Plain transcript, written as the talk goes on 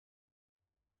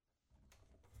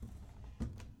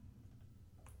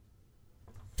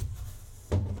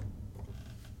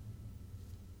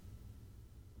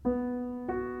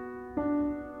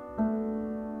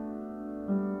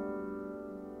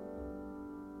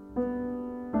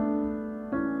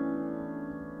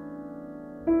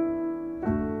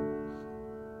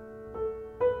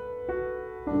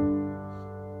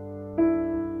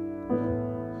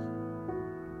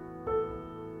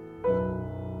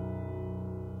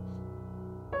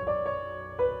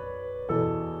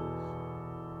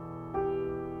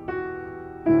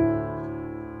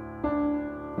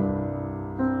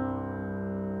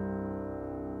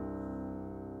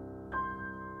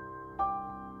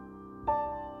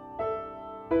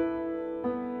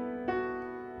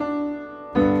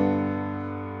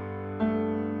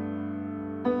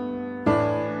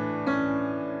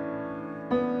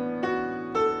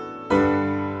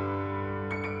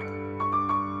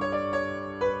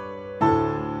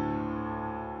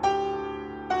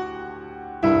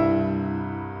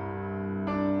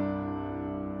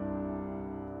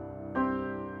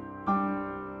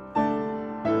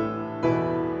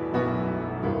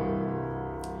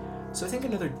So I think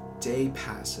another day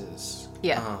passes.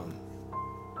 Yeah.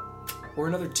 Or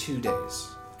another 2 days.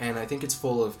 And I think it's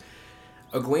full of...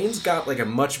 Egwene's got, like, a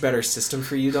much better system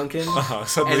for you, Duncan.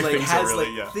 Suddenly and, like, things has, are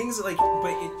really, like, things, like...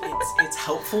 But it's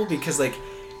helpful because, like...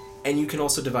 And you can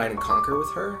also divide and conquer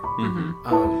with her.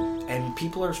 Mm-hmm. And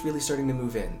people are really starting to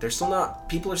move in. They're still not...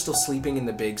 People are still sleeping in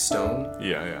the big stone.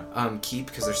 Yeah. Keep,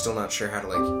 because they're still not sure how to,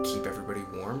 like, keep everybody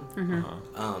warm.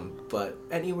 But,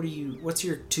 Etney, what's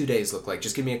your 2 days look like?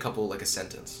 Just give me a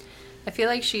sentence. I feel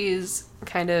like she's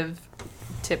kind of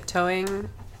tiptoeing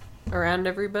around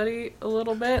everybody a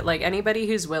little bit. Like, anybody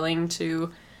who's willing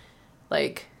to,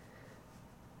 like,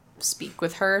 speak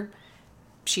with her,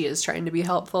 she is trying to be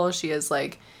helpful. She is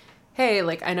like, hey,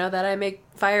 like, I know that I make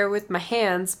fire with my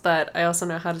hands, but I also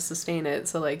know how to sustain it.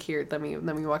 So, like, here, let me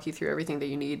walk you through everything that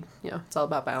you need. You know, it's all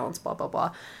about balance, blah, blah,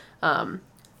 blah.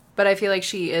 But I feel like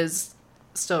she is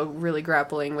still really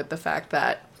grappling with the fact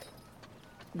that,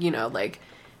 you know, like,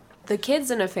 the kids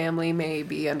in a family may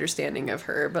be understanding of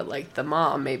her, but, like, the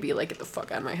mom may be like, get the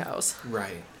fuck out of my house.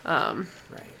 Right. Right.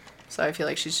 So I feel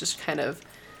like she's just kind of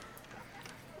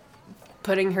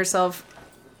putting herself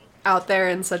out there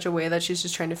in such a way that she's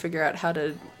just trying to figure out how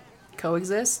to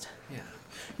coexist. Yeah.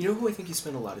 You know who I think you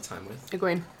spend a lot of time with?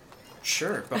 Egwene.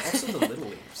 Sure, but also the Little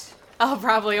Leaves. Oh,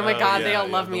 probably. Oh my god, they all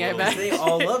love me, I bet. They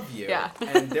all love you. Yeah.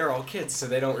 And they're all kids, so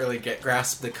they don't really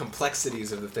grasp the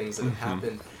complexities of the things that have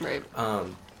happened. Right.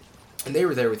 And they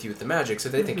were there with you with the magic, so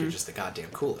they think you're just the goddamn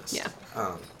coolest. Yeah.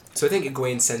 So I think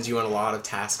Egwene sends you on a lot of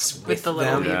tasks with the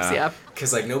Little them. Leaves, yeah.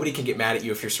 Because, like, nobody can get mad at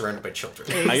you if you're surrounded by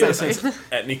children. I get a sense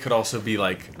Etney could also be,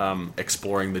 like,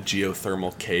 exploring the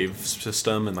geothermal cave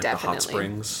system and, like, the hot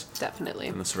springs. Definitely.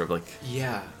 And the sort of, like...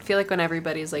 Yeah. I feel like when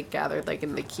everybody's, like, gathered, like,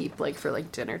 in the keep, like, for,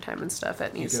 like, dinner time and stuff,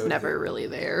 Etney's never really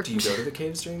there. Do you go to the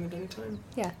caves during the dinner time?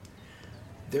 Yeah.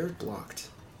 They're blocked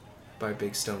by a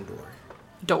big stone door.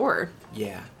 Door?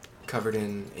 Yeah. Covered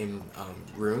in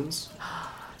runes.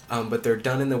 But they're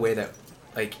done in the way that,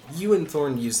 like, you and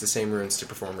Thorn use the same runes to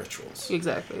perform rituals.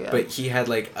 Exactly, yeah. But he had,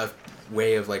 like, a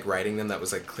way of, like, writing them that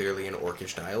was, like, clearly an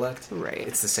Orcish dialect. Right.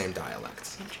 It's the same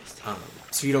dialect. Interesting.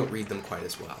 So you don't read them quite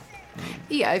as well.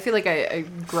 Yeah, I feel like I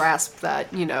grasp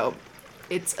that, you know,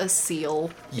 it's a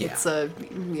seal. Yeah. It's a,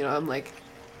 you know, I'm like,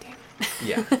 damn.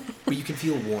 Yeah. But you can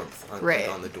feel warmth on, right.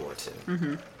 like, on the door, too.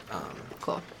 Mm-hmm.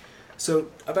 Cool. So,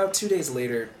 about 2 days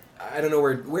later... I don't know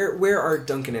where are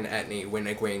Duncan and Etney when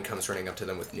Egwene comes running up to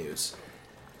them with news?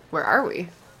 Where are we?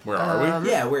 Where are we?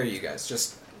 Yeah, where are you guys?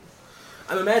 Just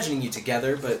I'm imagining you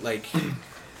together, but like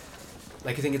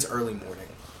I think it's early morning.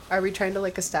 Are we trying to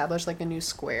like establish like a new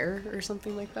square or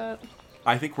something like that?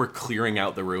 I think we're clearing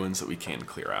out the ruins that we can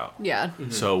clear out. Yeah.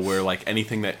 Mm-hmm. So we're like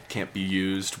anything that can't be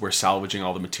used, we're salvaging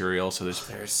all the material. So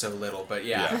There's so little, but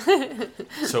yeah.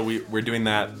 So we're doing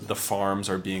that. The farms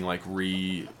are being like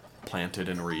replanted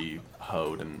and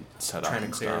re-hoed and set up. Trying to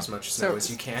and clear stuff. as much snow as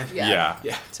you can. Yeah.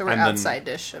 Yeah. So we're And then-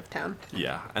 outside-ish of town.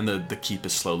 Yeah, and the keep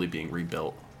is slowly being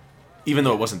rebuilt. Even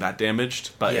though it wasn't that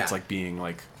damaged, but Yeah. it's like being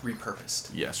like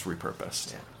Repurposed. yes,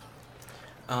 repurposed.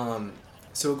 Yeah.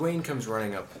 So Egwene comes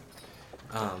running up,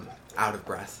 out of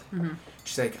breath. Mm-hmm.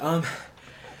 She's like,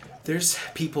 there's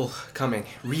people coming,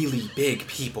 really big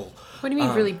people. What do you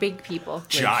mean really big people?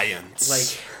 Giants.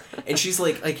 Like, and she's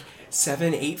like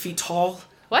 7-8 feet tall.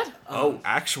 What?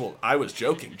 I was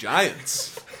joking.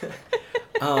 Giants.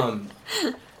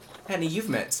 Penny, you've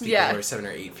met people Yeah. who are 7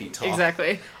 or 8 feet tall.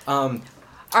 Exactly.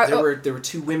 There were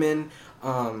two women,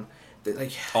 that,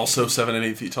 like Also 7 and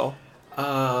 8 feet tall.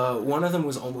 one of them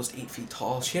was almost 8 feet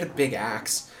tall. She had a big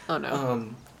axe. Oh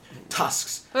no.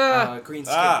 Tusks. Ah. Green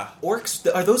skin.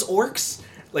 Orcs. Are those orcs?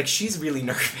 Like, she's really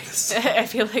nervous. I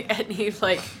feel like Etney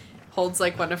like holds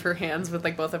like one of her hands with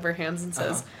like both of her hands and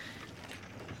says,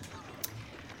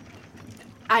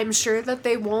 I'm sure that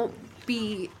they won't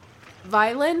be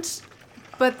violent,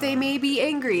 but they may be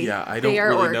angry. Yeah, I don't They are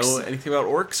really orcs. know anything about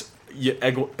orcs. Yeah,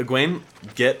 Egwene,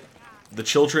 get the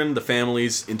children, the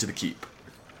families into the keep.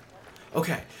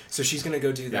 Okay, so she's gonna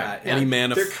go do that. Any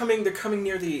man of- They're coming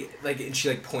near the, like, and she,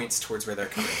 like, points towards where they're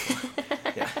coming from.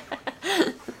 Yeah.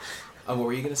 What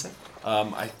were you gonna say?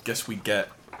 I guess we get.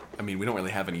 I mean, we don't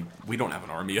really have any. We don't have an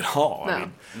army at all. No. I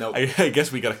mean, Nope. I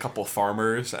guess we got a couple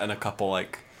farmers and a couple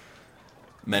like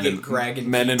men You and get Greg and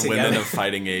men Pete and women together. of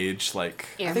fighting age. Like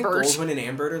I think Ambert. Goldwyn and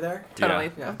Ambert are there.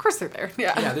 Totally. Yeah. Of course they're there.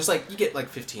 Yeah. Yeah, there's, like, you get, like,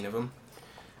 15 of them.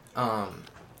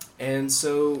 And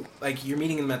so, like, you're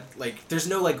meeting them at, like, there's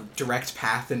no, like, direct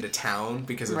path into town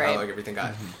because of Right. how, like, everything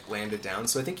got landed down.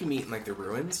 So I think you meet in, like, the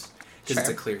ruins because it's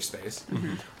a Sure. clear space.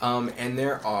 And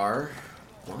there are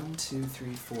 1, 2,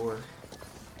 3, 4,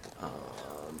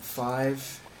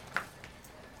 5,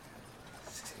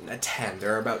 10.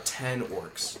 There are about 10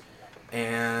 orcs.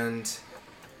 And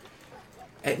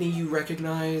Etney, you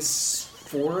recognize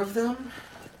 4 of them?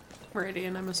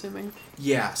 Meridian, I'm assuming.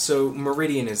 Yeah, so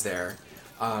Meridian is there.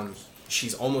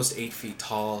 She's almost 8 feet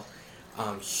tall,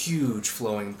 huge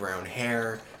flowing brown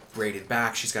hair, braided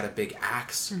back. She's got a big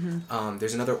axe.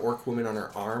 There's another orc woman on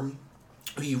her arm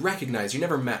who you recognize. You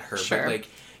never met her, Sure. but like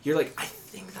you're like, I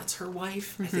think that's her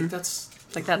wife. I think that's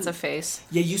Like, that's a face.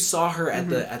 Yeah, you saw her at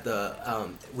the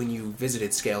when you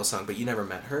visited Scale Song, but you never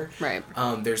met her. Right.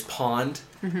 There's Pond.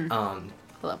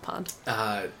 I love Pond.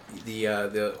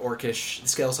 The orcish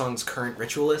Scale Song's current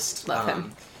ritualist. Love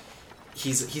him.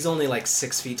 He's only like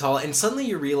 6 feet tall, and suddenly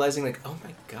you're realizing like, oh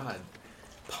my god,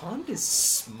 Pond is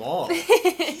small.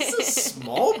 He's a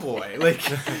small boy. Like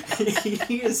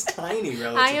he is tiny.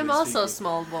 Relatively I am also speaking.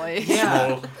 small boy. Yeah.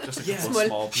 Small, just a Yeah. couple of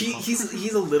small people.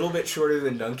 He's a little bit shorter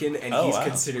than Duncan, and Oh, he's wow.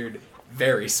 considered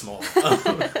very small.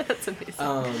 That's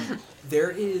amazing. There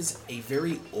is a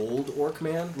very old orc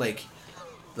man, like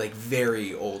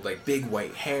very old, like big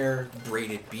white hair,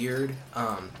 braided beard,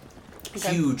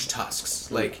 Okay. huge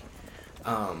tusks, like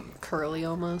Curly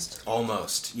almost.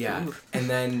 almost, yeah. Ooh. And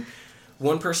then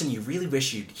one person you really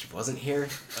wish he wasn't here,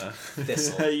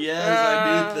 Thistle. Yes,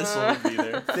 I knew Thistle would be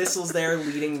there. Thistle's there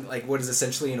leading like what is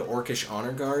essentially an orcish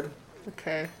honor guard.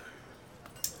 Okay.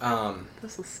 Um,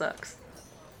 This sucks.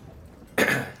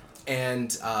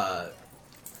 and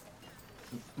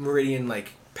Meridian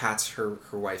like pats her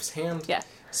wife's hand, Yeah.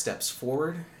 steps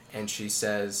forward, and she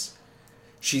says,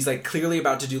 she's like clearly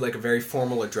about to do like a very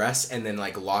formal address, and then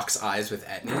like locks eyes with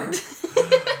Etna.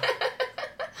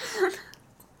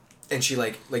 And she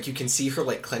like you can see her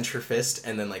like clench her fist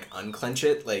and then like unclench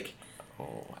it, like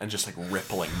Oh, and just like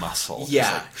rippling muscle. Just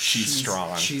yeah, like, she's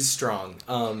strong. She's strong.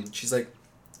 She's like,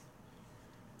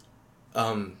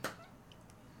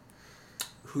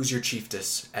 who's your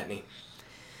chiefess, Etney?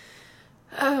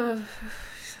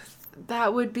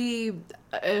 That would be.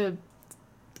 I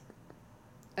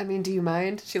mean, do you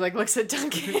mind? She like looks at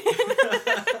Duncan.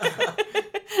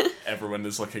 Everyone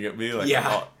is looking at me like, Yeah.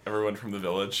 oh, everyone from the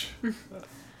village.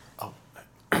 Oh,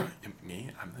 me?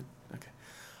 I'm the okay.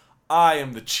 I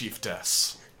am the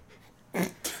chiefess.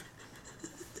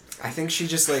 I think she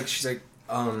just like she's like,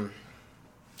 all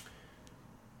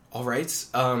right,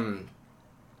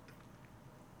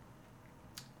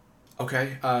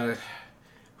 okay,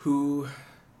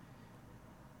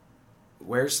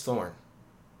 where's Thorn?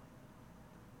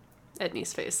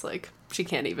 Etney's face, like she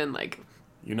can't even like.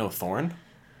 You know Thorn?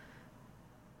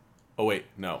 Oh wait,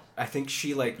 no. I think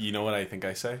she like You know what I think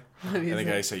I say? What do you I think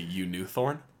say? I say you knew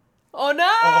Thorn. Oh no!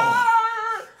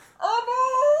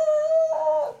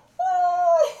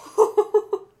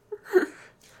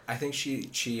 I think she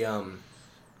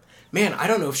man, I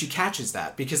don't know if she catches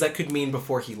that because that could mean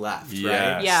before he left,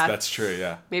 Yes, right? Yeah. that's true.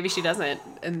 Yeah. Maybe she doesn't,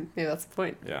 and maybe that's the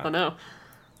point. Yeah. Oh no.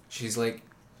 She's like,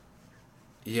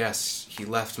 yes, he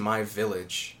left my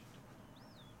village.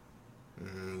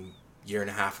 Year and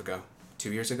a half ago,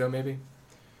 2 years ago, maybe.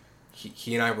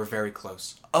 He and I were very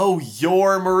close. Oh,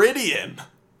 you're Meridian.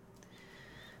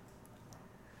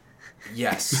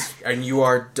 Yes, and you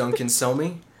are Duncan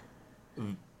Selmy.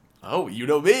 Oh, you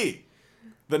know me.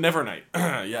 The Nevernight.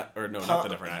 Yeah, or no, not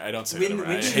the Nevernight. I don't say the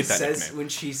Nevernight. I hate that nickname. When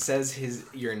she says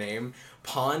your name,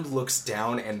 Pond looks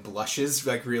down and blushes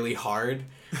like really hard.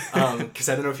 Because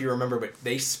I don't know if you remember, but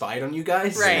they spied on you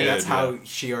guys. Right. And that's Yeah. how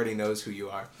she already knows who you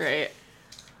are. Right.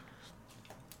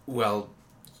 Well,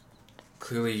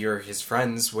 clearly you're his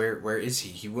friends. Where is he?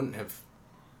 He wouldn't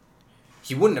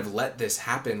have let this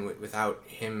happen without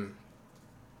him.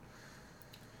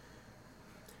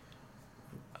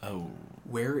 Oh.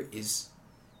 Where is?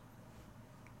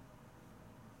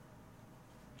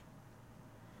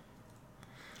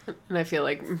 And I feel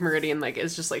like Meridian like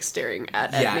is just like staring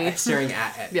at Yeah, Etney. staring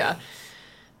at Etney. Yeah.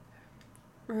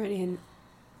 Meridian.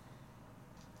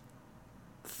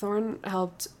 Thorn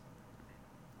helped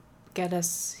get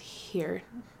us here.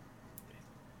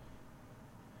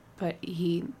 But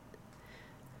he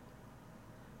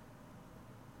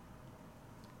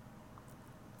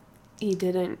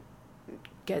didn't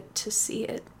get to see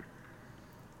it.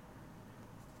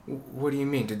 What do you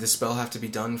mean? Did the spell have to be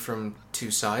done from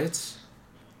two sides?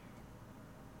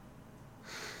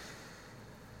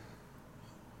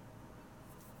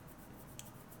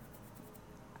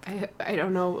 I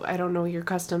don't know. I don't know your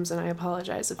customs, and I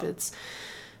apologize if it's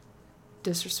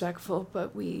disrespectful,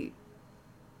 but we...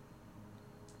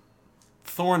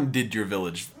 Thorn did your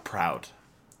village proud.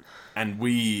 And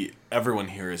everyone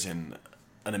here is in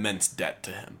an immense debt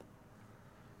to him.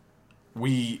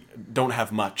 We don't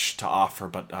have much to offer,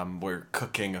 but we're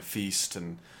cooking a feast,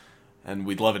 and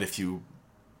we'd love it if you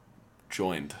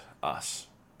joined us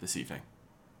this evening.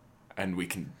 and we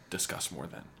can discuss more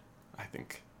then. I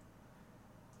think.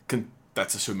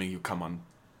 That's assuming you come on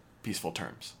peaceful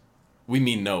terms. We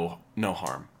mean no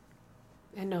harm.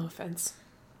 And no offense.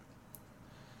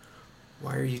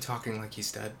 Why are you talking like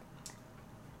he's dead?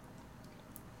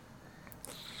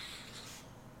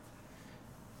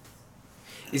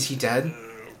 Is he dead?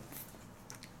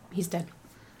 He's dead.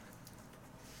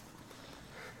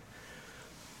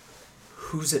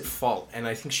 Who's at fault? And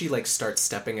I think she like starts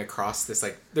stepping across this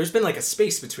like there's been like a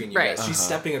space between you Right. guys. She's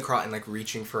stepping across and like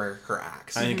reaching for her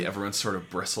axe. I think everyone sort of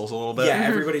bristles a little bit. Yeah,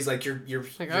 everybody's like you're Like, your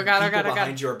oh God, oh people God, oh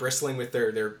behind God. you are bristling with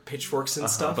their pitchforks and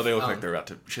stuff. But they look like they're about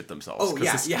to shit themselves. Oh, 'cause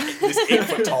yeah, this, yeah. This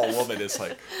 8-foot-tall woman is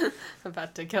like...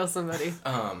 About to kill somebody.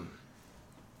 And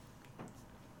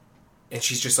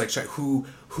she's just like who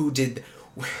did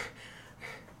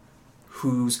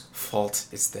whose fault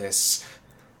is this?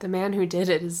 The man who did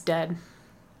it is dead.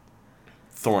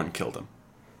 Thorn killed him.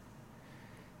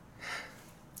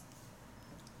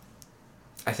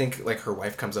 I think like her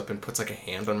wife comes up and puts like a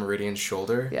hand on Meridian's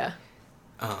shoulder. Yeah.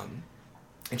 And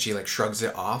she like shrugs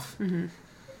it off. And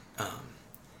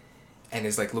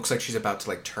is like looks like she's about to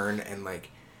like turn and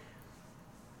like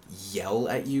yell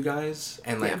at you guys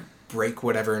and like Yeah. break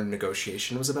whatever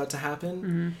negotiation was about to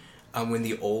happen. When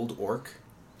the old orc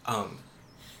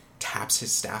taps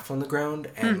his staff on the ground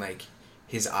and like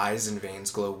his eyes and veins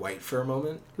glow white for a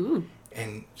moment. Ooh.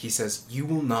 And he says, "You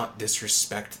will not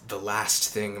disrespect the last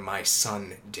thing my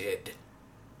son did.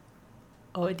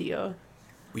 Oh dear.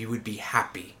 We would be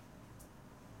happy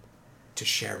to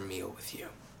share a meal with you.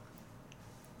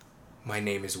 My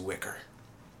name is Wicker."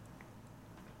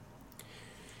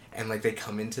 And like they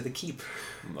come into the keep.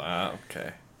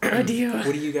 Okay. Oh dear.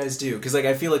 What do you guys do? Because like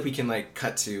I feel like we can like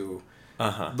cut to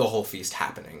the whole feast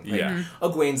happening. Like, Yeah.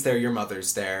 Egwene's there, your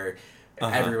mother's there,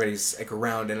 everybody's like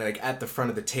around, and like at the front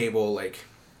of the table, like,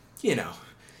 you know,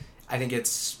 I think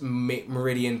it's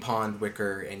Meridian, Pond,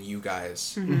 Wicker, and you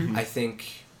guys. I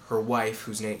think her wife,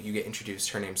 whose name you get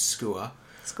introduced, her name's Skua,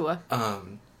 Skua.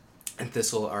 and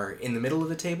Thistle are in the middle of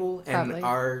the table, and Probably.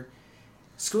 our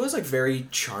Skua's like very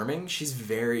charming. She's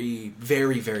very,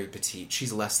 very, very petite.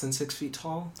 She's less than 6 feet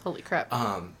tall. Holy crap.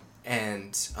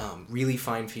 And really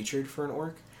fine featured for an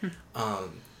orc.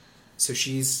 So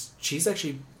she's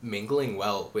actually mingling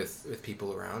well with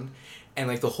people around, and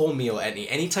like the whole meal,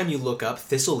 anytime you look up,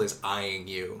 Thistle is eyeing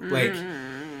you,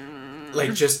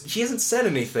 like just he hasn't said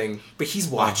anything, but he's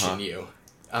watching you.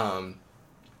 I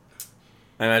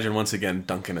imagine once again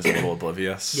Duncan is a little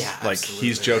oblivious. Yeah, like absolutely.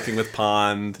 he's joking with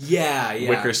Pond. Yeah.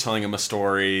 Wicker's telling him a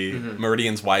story.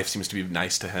 Meridian's wife seems to be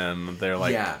nice to him. They're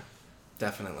like, yeah,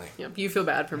 definitely. Yep. You feel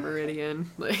bad for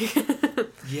Meridian. Like.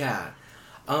 Yeah.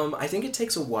 I think it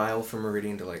takes a while for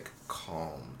Meridian to like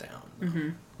calm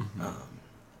down.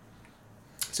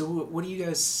 So what do you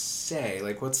guys say?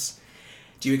 Like,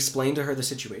 do you explain to her the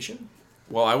situation?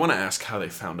 well, I want to ask how they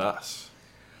found us.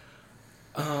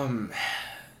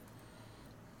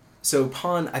 So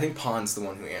I think Pond's the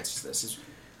one who answers this.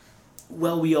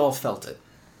 Well, we all felt it.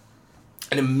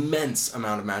 An immense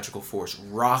amount of magical force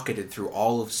rocketed through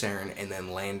all of Saren and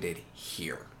then landed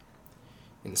here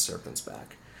in the Serpent's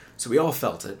Back. So we all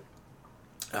felt it.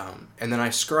 And then I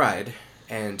scryed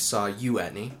and saw you,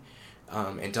 Etney,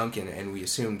 and Duncan, and we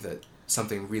assumed that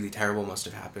something really terrible must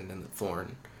have happened and that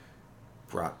Thorn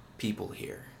brought people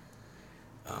here.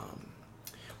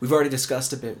 We've already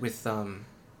discussed a bit with the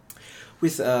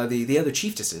other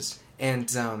chieftesses,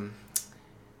 and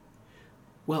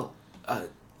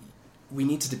we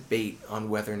need to debate on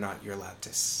whether or not you're allowed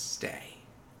to stay.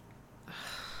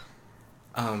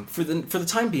 For the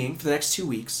time being, for the next 2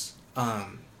 weeks,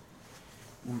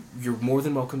 you're more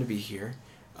than welcome to be here.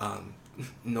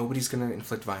 Nobody's gonna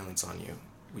inflict violence on you.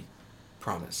 We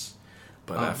promise.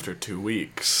 But after 2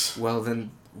 weeks... Well,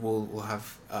 then we'll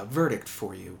have a verdict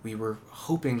for you. We were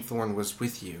hoping Thorn was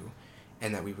with you,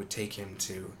 and that we would take him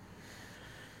to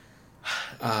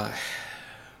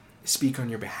speak on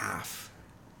your behalf.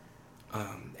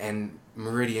 And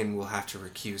Meridian will have to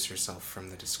recuse herself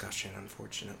from the discussion,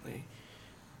 unfortunately,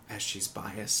 as she's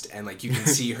biased. And, like, you can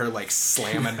see her, like,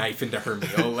 slam a knife into her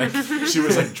meal. Like, She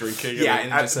was, like, drinking. Yeah,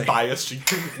 and and just, like- biased, she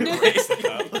raised it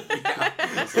up.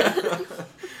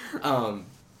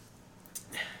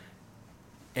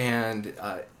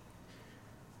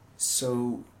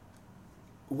 So,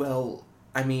 well,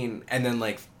 I mean, and then,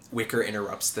 like, Wicker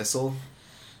interrupts Thistle.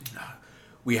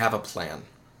 We have a plan.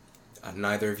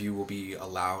 Neither of you will be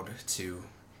allowed to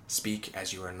speak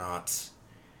as you are not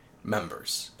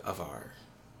members of our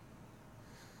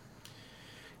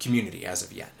community as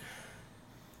of yet.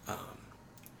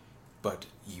 But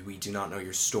we do not know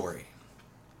your story.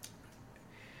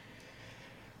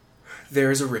 There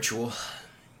is a ritual.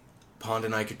 Pond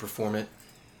and I could perform it,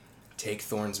 take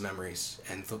Thorn's memories,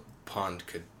 and Pond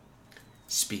could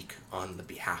speak on the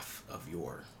behalf of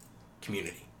your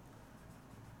community.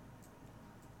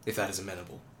 If that is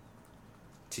amenable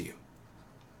to you.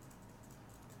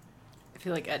 I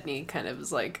feel like Edney kind of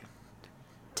is like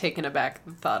taken aback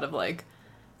the thought of like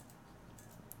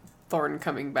Thorn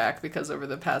coming back, because over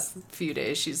the past few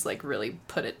days she's like really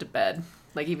put it to bed.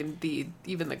 Like even the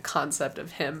concept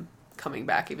of him coming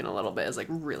back even a little bit is like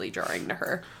really jarring to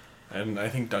her. And I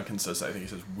think Duncan says, he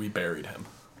says, we buried him.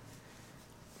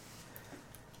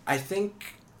 I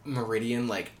think Meridian,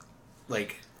 like,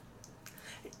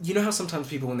 you know how sometimes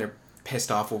people, when they're pissed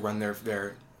off, will run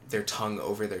their tongue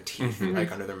over their teeth,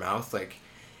 like, under their mouth? Like,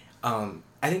 I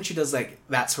think she does, like,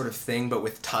 that sort of thing, but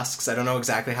with tusks. I don't know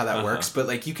exactly how that works, but,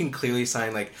 like, you can clearly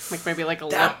sign, like maybe like a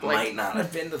that lip, might not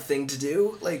have been the thing to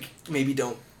do. Like, maybe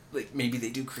they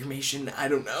do cremation. I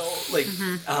don't know. Like,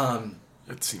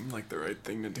 It seemed like the right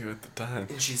thing to do at the time.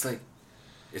 and she's like,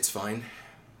 it's fine.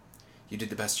 You did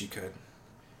the best you could.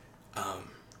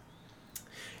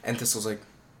 And Thistle's like,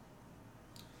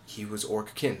 he was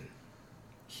orc kin.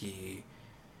 The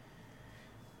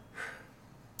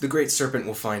Great Serpent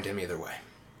will find him either way.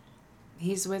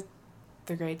 He's with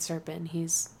the Great Serpent. You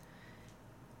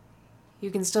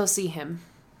can still see him.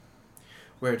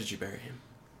 Where did you bury him?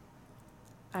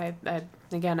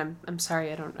 I'm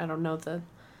sorry, I don't know the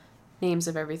names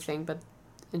of everything, but,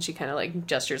 and she kind of like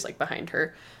gestures like behind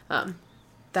her,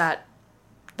 that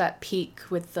peak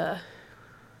with the.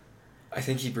 I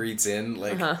think he breathes in,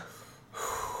 like,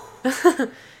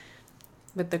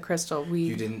 with the crystal.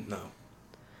 you didn't know.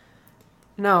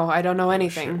 No, I don't know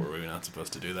anything. Shit, were we not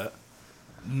supposed to do that?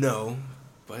 No,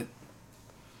 but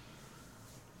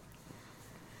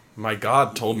My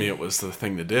god told me it was the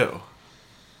thing to do.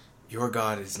 your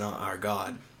God is not our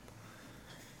God.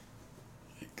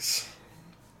 Yikes.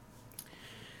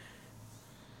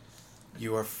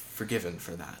 You are forgiven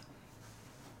for that.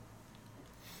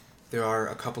 There are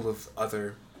a couple of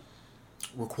other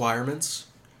requirements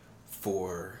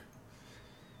for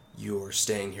your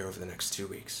staying here over the next 2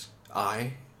 weeks.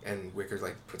 And Wicker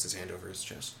like puts his hand over his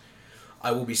chest,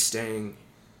 I will be staying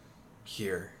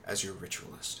here as your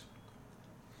ritualist.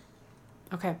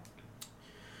 Okay.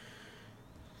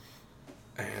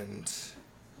 And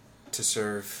to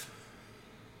serve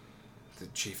the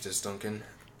Chiefess Duncan,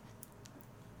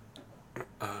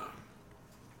 I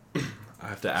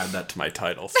have to add that to my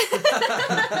titles.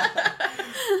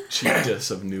 Chiefess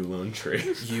of New Lone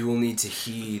Tree. you will need to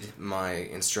heed my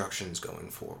instructions going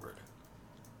forward.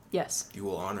 Yes. You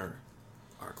will honor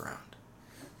our ground.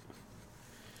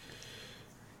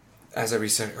 As I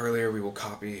said earlier, we will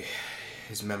copy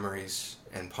his memories,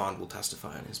 and Pond will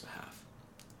testify on his behalf.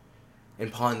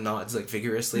 And Pond nods like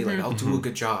vigorously, like, I'll do a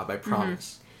good job, I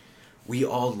promise. We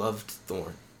all loved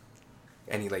Thorn.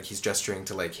 And he's gesturing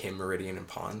to like him, Meridian, and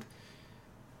Pond.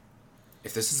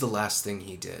 If this is the last thing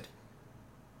he did,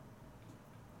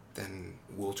 then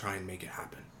we'll try and make it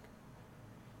happen.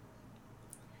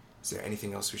 Is there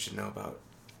anything else we should know about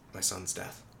my son's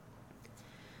death?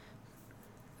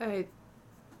 And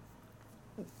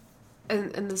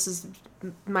this is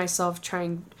myself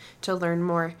trying to learn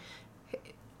more.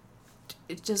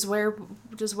 Does where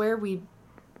we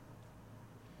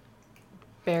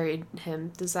buried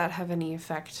him, does that have any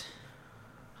effect?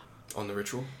 On the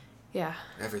ritual? Yeah.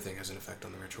 Everything has an effect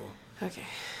on the ritual. Okay.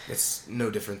 It's no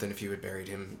different than if you had buried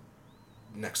him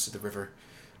next to the river.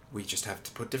 We just have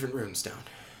to put different runes down.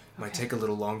 Might take a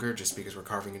little longer just because we're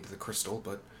carving into the crystal,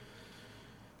 but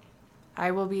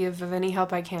I will be of any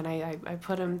help I can. I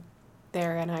put him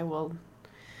there, and I will.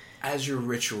 as your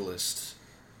ritualist,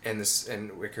 and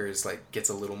Wicker is gets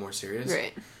a little more serious.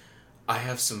 Right. I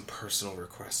have some personal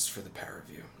requests for the pair of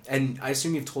you, and I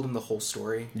assume you've told him the whole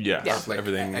story. Yeah. Yeah.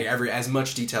 Everything. As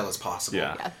much detail as possible.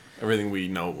 Yeah. Yeah. Everything we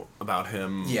know about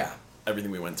him. Yeah.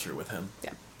 Everything we went through with him.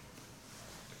 Yeah.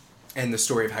 And the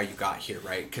story of how you got here,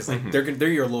 right? Because they're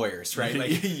your lawyers, right?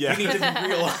 Yeah. You need to be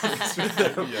real honest with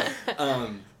them. Yeah.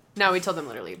 No, we told them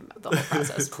literally the whole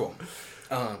process. Cool.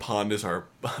 Pond is our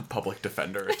public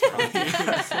defender attorney.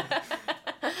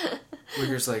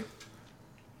 Wigger's like,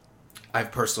 I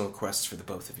have personal requests for the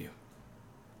both of you.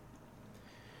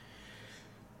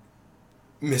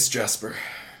 Miss Jasper,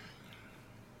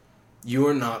 you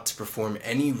are not to perform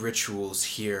any rituals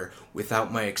here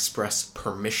without my express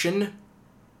permission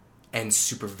and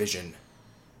supervision.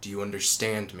 Do you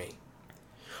understand me?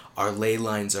 Our ley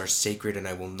lines are sacred, and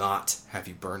I will not have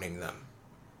you burning them.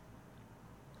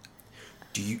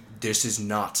 This is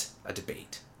not a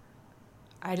debate.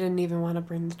 I didn't even want to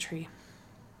burn the tree.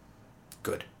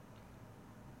 Good.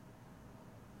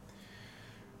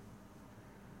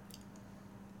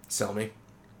 Sell me.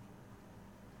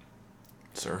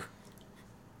 Sir?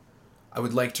 I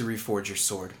would like to reforge your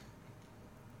sword.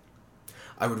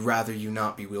 I would rather you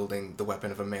not be wielding the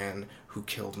weapon of a man who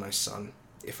killed my son,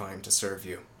 if I am to serve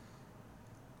you.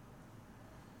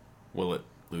 Will it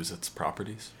lose its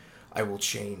properties? I will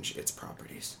change its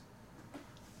properties.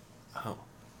 Oh.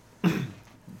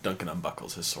 Duncan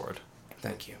unbuckles his sword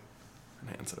Thank you.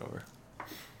 and hands it over.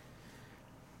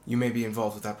 You may be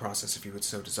involved with that process if you would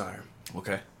so desire.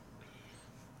 Okay.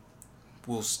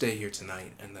 We'll stay here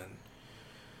tonight, and then...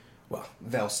 Well,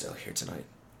 they'll stay here tonight.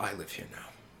 I live here now.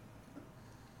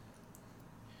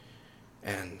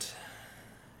 And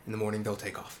in the morning, they'll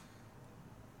take off.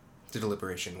 The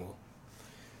deliberation will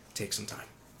take some time.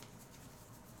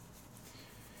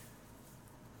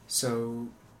 So,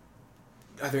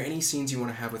 are there any scenes you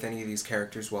want to have with any of these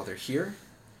characters while they're here?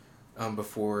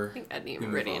 Before I think Edney we and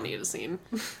move Meridian on? need a scene.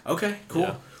 Okay, cool.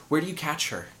 Yeah. Where do you catch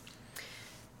her?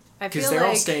 I Because feel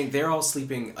they're all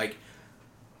sleeping, like...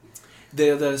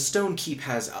 The Stone Keep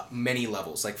has many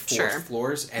levels, like 4 Sure.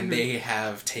 floors, and they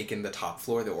have taken the top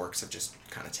floor. The orcs have just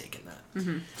kind of taken that.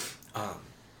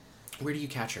 Where do you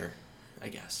catch her, I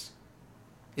guess?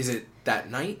 Is it that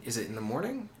night? Is it in the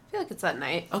morning? I feel like it's that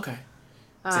night. Okay.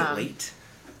 Is it late?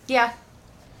 Yeah.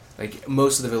 Like,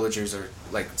 most of the villagers are,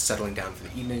 like, settling down for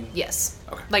the evening? Yes.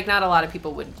 Okay. Like, not a lot of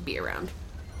people would be around.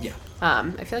 Yeah.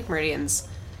 I feel like Meridian's,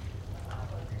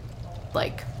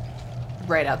 like,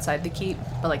 right outside the keep,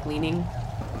 but, like, leaning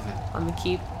on the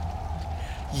keep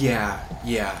Yeah,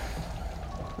 yeah.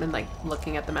 and, like,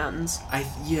 looking at the mountains. I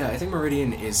think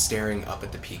Meridian is staring up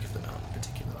at the peak of the mountain,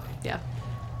 particularly. Yeah.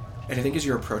 And I think as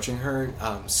you're approaching her,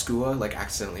 Skua, like,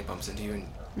 accidentally bumps into you and,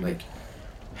 like,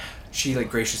 she, like,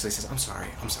 graciously says, I'm sorry.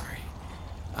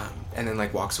 And then,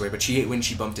 like, walks away. But when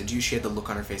she bumped into you, she had the look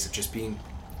on her face of just being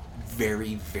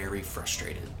very, very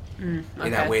frustrated. In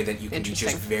that okay. way that you can be just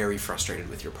Interesting. very frustrated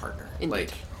with your partner. Indeed.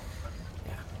 Like,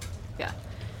 yeah. Yeah.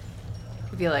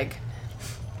 I feel like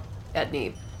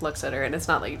Edney looks at her, and it's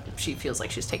not like she feels like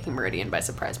she's taking Meridian by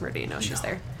surprise. Meridian knows she's No.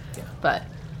 there. Yeah. But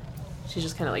she's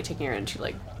just kind of, like, taking her, and she,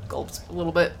 like, gulps a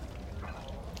little bit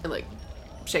and, like,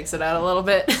 shakes it out a little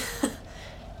bit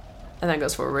and then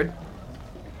goes forward.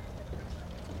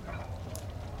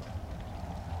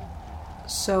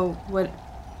 So,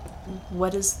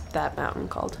 what is that mountain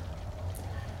called?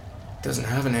 Doesn't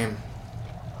have a name.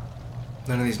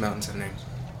 None of these mountains have names.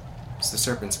 It's the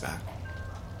Serpent's Back.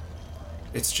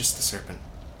 It's just the serpent.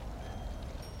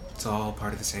 It's all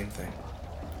part of the same thing.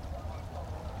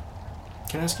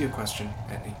 Can I ask you a question,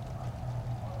 Edney?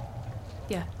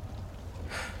 Yeah.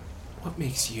 What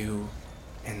makes you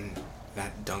and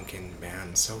that Duncan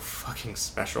man so fucking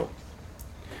special?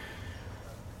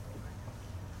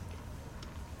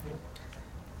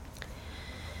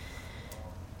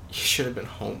 You should have been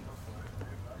home.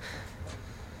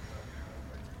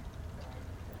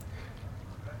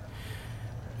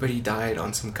 But he died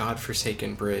on some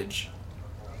godforsaken bridge.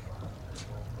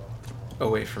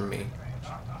 Away from me.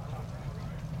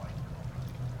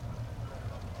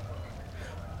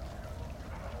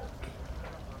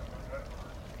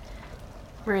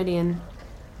 Meridian.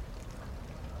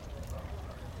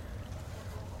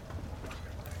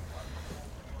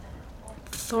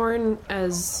 Thorn,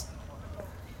 as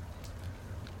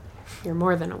you're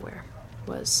more than aware,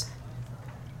 was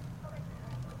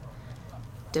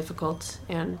difficult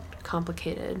and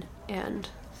complicated and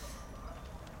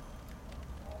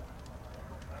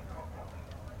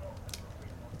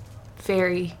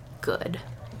very good.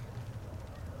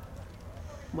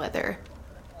 Whether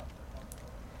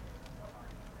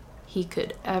he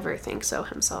could ever think so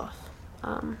himself.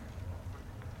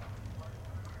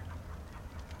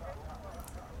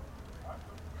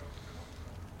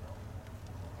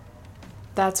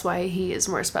 That's why he is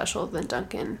more special than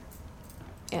Duncan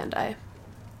and I.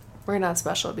 We're not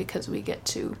special because we get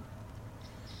to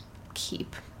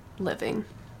keep living.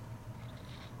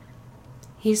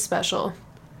 He's special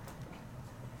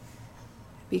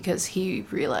because he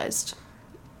realized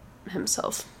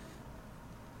himself.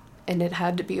 And it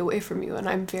had to be away from you, and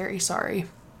I'm very sorry.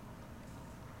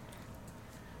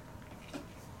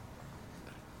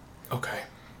 Okay.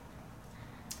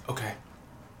 Okay.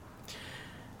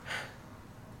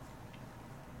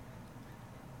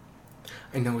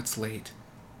 I know it's late.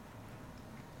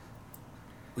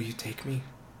 Will you take me?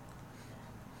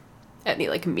 Edney,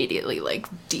 like, immediately, like,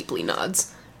 deeply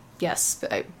nods. Yes,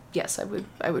 I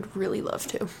would really love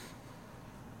to.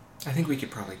 I think we could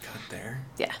probably cut there.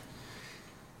 Yeah.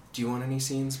 Do you want any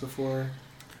scenes before?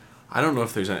 I don't know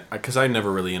if there's any, because I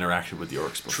never really interacted with the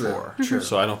orcs True, before. true.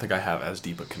 So I don't think I have as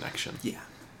deep a connection Yeah.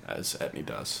 as Etney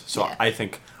does. So Yeah. I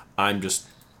think I'm just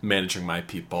managing my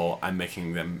people, I'm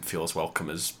making them feel as welcome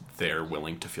as they're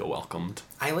willing to feel welcomed.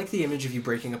 I like the image of you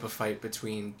breaking up a fight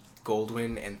between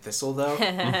Goldwyn and Thistle, though.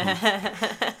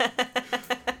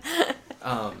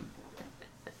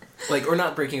 Like, or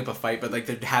not breaking up a fight, but like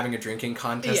they're having a drinking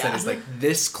contest that is like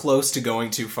this close to going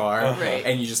too far, Right.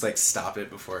 and you just like stop it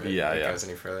before it goes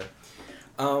any further.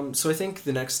 So I think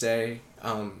the next day,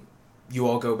 you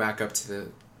all go back up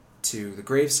to the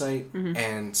gravesite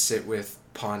and sit with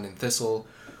Pond and Thistle,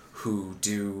 who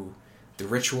do the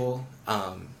ritual.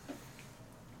 And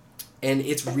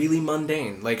it's really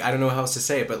mundane. Like, I don't know how else to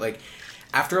say it, but like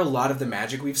after a lot of the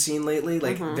magic we've seen lately,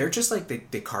 like they're just like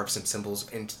they carve some symbols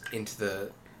into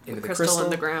the crystal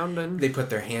in the ground, and they put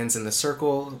their hands in the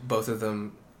circle. Both of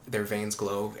them, their veins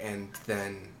glow, and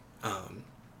then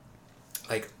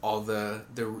like all the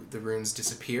runes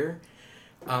disappear.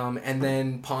 And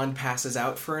then Pond passes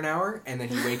out for an hour, and then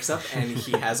he wakes up and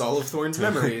he has all of Thorn's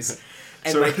memories.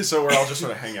 And So we're all just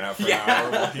sort of hanging out for an hour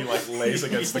while he like lays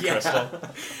against the crystal.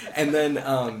 And then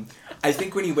I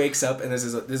think when he wakes up, and this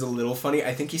is a little funny,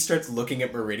 I think he starts looking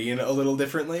at Meridian a little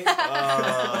differently.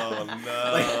 Oh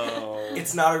no! Like,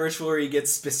 it's not a ritual where he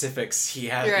gets specifics. He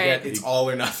has it's all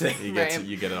or nothing. You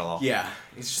get it all. Yeah,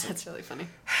 he's just that's really funny.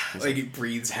 like he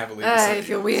breathes heavily. I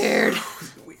feel weird.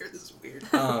 This is weird.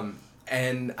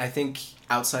 And I think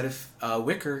outside of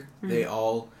Wicker, they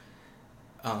all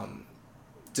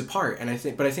depart. And I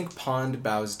think Pond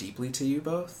bows deeply to you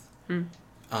both, and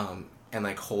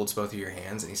like holds both of your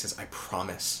hands, and he says, I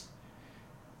promise,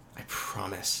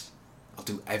 I'll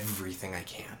do everything I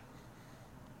can.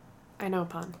 I know,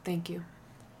 Pond. Thank you.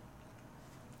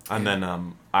 And then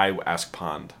I ask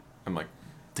Pond, I'm like,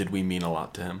 did we mean a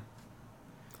lot to him?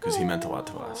 Because he meant a lot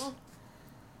to us.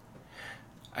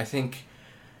 I think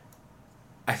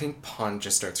Pond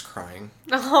just starts crying.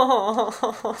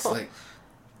 Oh. It's like,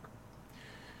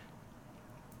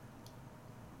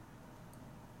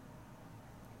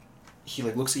 he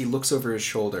looks over his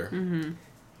shoulder,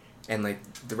 and like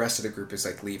the rest of the group is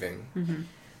like leaving, and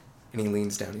he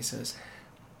leans down. He says,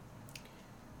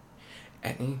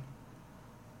 Etney,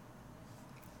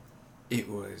 it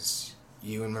was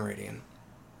you and Meridian.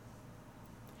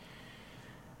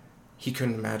 He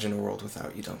couldn't imagine a world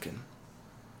without you, Duncan.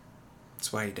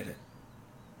 That's why he did it.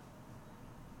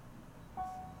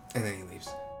 And then he leaves.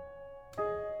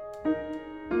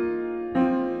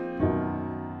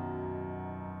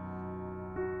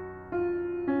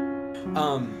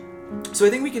 So I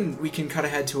think we can cut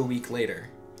ahead to a week later.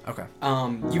 Okay.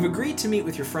 You've agreed to meet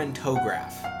with your friend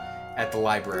Tograph at the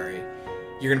library.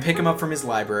 You're gonna pick him up from his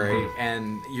library,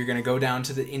 and you're gonna go down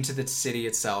into the city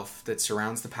itself that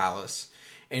surrounds the palace,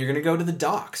 and you're gonna go to the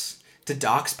docks, to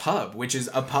Docks Pub, which is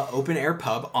a open air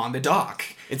pub on the dock.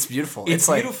 It's beautiful. It's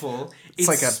beautiful. It's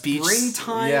like a beach.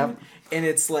 Springtime. Yep. And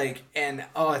it's like,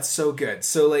 it's so good.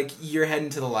 So like, you're heading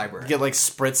to the library. You get like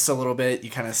spritzed a little bit. You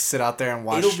kind of sit out there and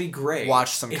watch. It'll be great. Watch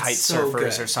some It's kite so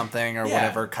surfers good. or something or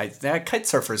whatever. Kite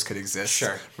surfers could exist.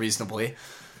 Reasonably.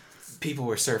 People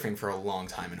were surfing for a long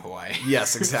time in Hawaii.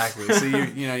 Yes, exactly. So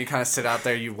you kind of sit out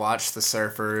there, you watch the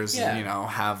surfers, Yeah.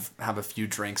 have a few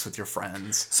drinks with your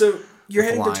friends. So you're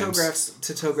heading limes.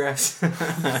 to Tograph's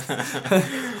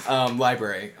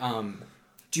library.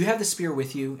 Do you have the spear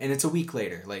with you? And it's a week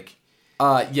later. Like,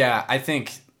 Yeah, I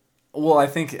think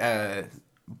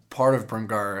part of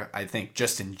Brimgar, I think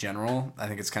just in general, I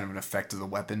think it's kind of an effect of the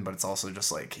weapon, but it's also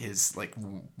just like his like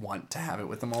want to have it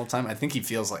with him all the time. I think he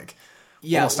feels like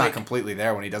almost not completely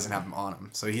there when he doesn't have him on him.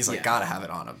 So he's like gotta have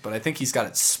it on him. But I think he's got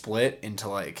it split into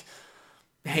like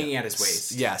hanging at his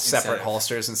waist. Yeah, separate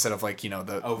holsters instead of like,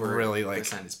 the really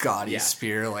like gaudy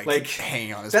spear like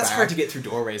hanging on his back. That's hard to get through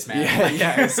doorways, man.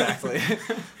 Yeah, exactly.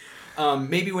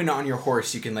 Maybe when on your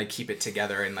horse you can like keep it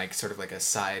together and like sort of like a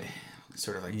side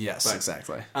sort of like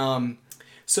exactly.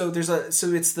 So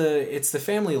it's the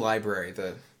family library,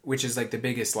 which is like the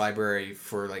biggest library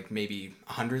for like maybe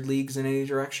 100 leagues in any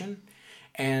direction.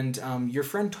 And your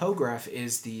friend Tograph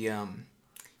is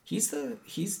he's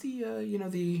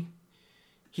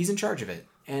in charge of it.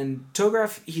 And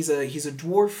Tograph, he's a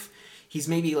dwarf. He's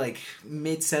maybe like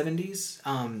mid 70s.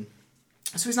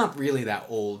 So he's not really that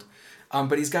old.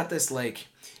 But he's got this like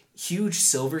huge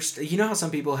silver. You know how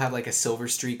some people have like a silver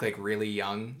streak like really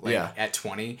young, like at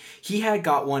 20. He had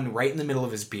got one right in the middle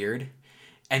of his beard.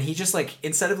 And he just, like,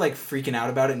 instead of, like, freaking out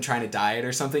about it and trying to dye it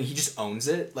or something, he just owns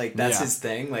it. Like, that's his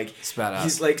thing. Like, it's badass.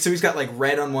 He's, like, so he's got, like,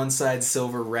 red on one side,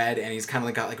 silver, red, and he's kind of,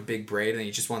 like, got, like, a big braid, and he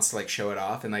just wants to, like, show it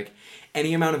off. And, like,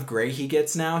 any amount of gray he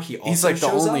gets now, he also he's, like, the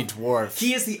shows only off. dwarf.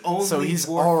 He is the only dwarf. So he's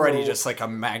already just, like, a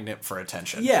magnet for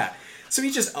attention. Yeah. So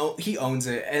he owns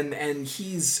it, and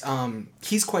he's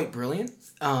quite brilliant.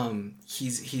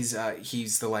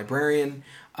 He's the librarian.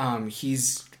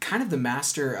 He's kind of the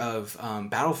master of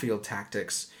battlefield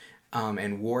tactics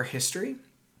and war history.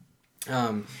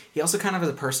 He also kind of has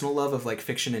a personal love of like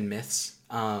fiction and myths,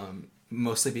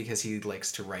 mostly because he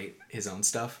likes to write his own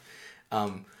stuff,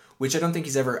 which I don't think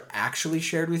he's ever actually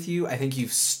shared with you. I think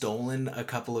you've stolen a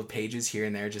couple of pages here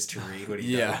and there just to read what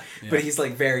he does. Yeah. But he's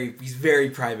like he's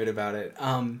very private about it.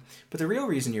 But the real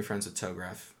reason you're friends with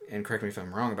Tograph, and correct me if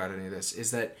I'm wrong about any of this,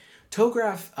 is that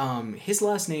Tograph, his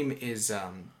last name is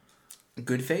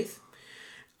Goodfaith,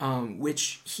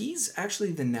 which he's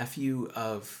actually the nephew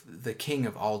of the king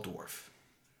of Aldorf,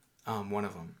 one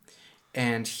of them.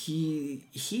 And he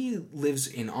lives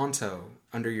in Onto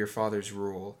under your father's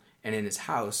rule and in his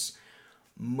house,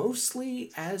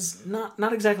 mostly as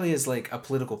not exactly as like a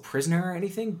political prisoner or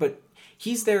anything, but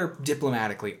he's there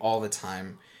diplomatically all the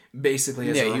time. Basically,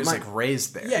 as he was like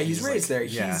raised there. Yeah, he's raised there.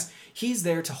 Yeah. He's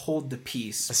there to hold the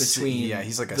peace between. Yeah,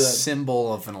 he's like a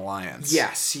symbol of an alliance.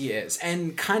 Yes, he is,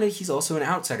 and kind of he's also an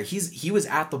outsider. He was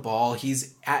at the ball.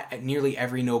 He's at nearly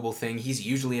every noble thing. He's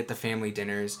usually at the family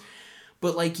dinners,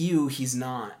 but like you, he's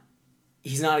not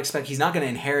going to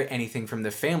inherit anything from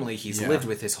the family he's lived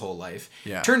with his whole life.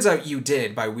 Yeah. Turns out you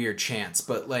did by weird chance,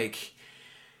 but like,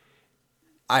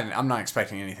 I'm not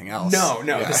expecting anything else. No,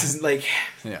 this is like,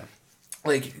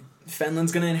 like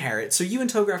Fenland's gonna inherit. So you and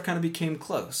Tograph kind of became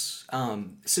close.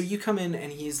 So you come in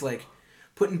and he's like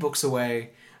putting books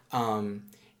away, and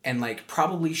like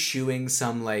probably shooing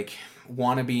some like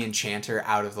wannabe enchanter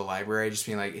out of the library, just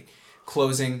being like,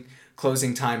 closing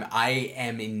time. I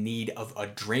am in need of a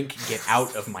drink. Get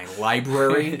out of my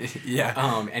library. Yeah.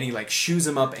 And he like shoos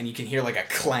him up, and you can hear like a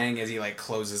clang as he like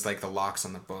closes like the locks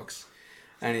on the books,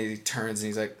 and he turns and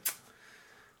he's like,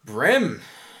 Brim.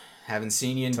 Haven't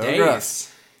seen you in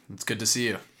days. It's good to see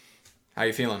you. How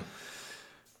you feeling?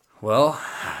 Well,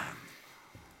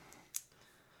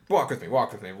 walk with me.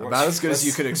 About as good as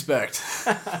you could expect.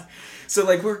 So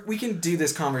like we can do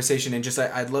this conversation, and just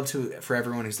I'd love to, for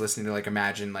everyone who's listening, to like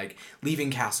imagine like leaving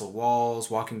castle walls,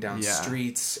 walking down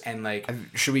streets, and like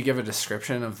should we give a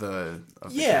description of the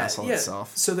castle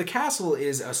itself? So the castle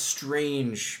is a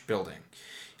strange building.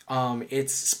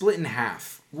 It's split in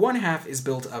half. One half is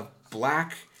built of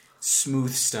black,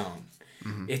 smooth stone.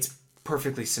 Mm-hmm. It's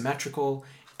perfectly symmetrical,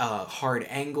 hard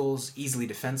angles, easily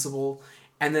defensible,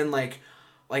 and then like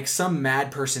some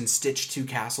mad person stitched two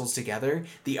castles together.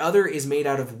 The other is made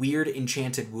out of weird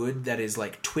enchanted wood that is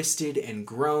like twisted and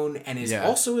grown and is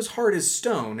also as hard as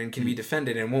stone and can be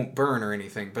defended and won't burn or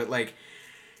anything. But like,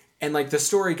 and like the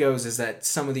story goes is that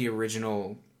some of the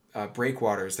original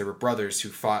Breakwaters, there were brothers who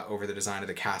fought over the design of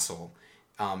the castle.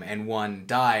 And one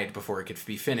died before it could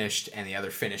be finished, and the other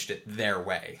finished it their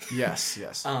way.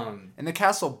 Yes. And the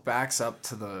castle backs up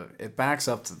to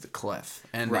the cliff,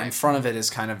 and in front of it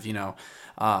is kind of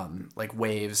like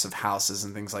waves of houses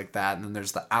and things like that. And then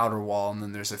there's the outer wall, and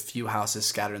then there's a few houses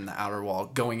scattered in the outer wall,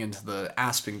 going into the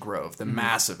aspen grove, the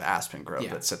massive aspen grove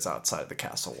that sits outside the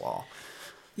castle wall.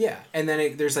 Yeah, and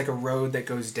then there's like a road that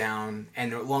goes down,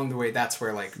 and along the way, that's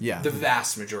where like the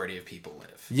vast majority of people live.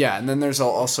 Yeah, and then there's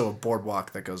also a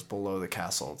boardwalk that goes below the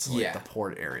castle. It's like the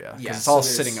port area. Because it's all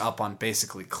sitting up on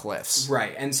basically cliffs.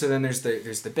 Right, and so then there's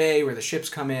the bay where the ships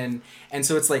come in, and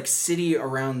so it's like city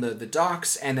around the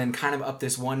docks, and then kind of up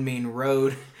this one main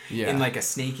road in like a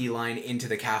snaky line into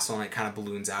the castle, and it kind of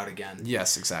balloons out again.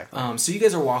 Yes, exactly. So you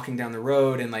guys are walking down the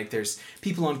road, and like there's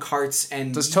people on carts,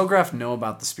 and does Tograph know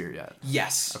about the spear yet?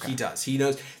 Yes, he does. He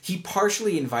knows. He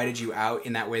partially invited you out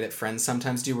in that way that friends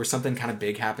sometimes do, where something kind of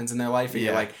big happens in their life, and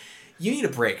you're like, you need a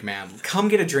break, man. Come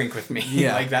get a drink with me.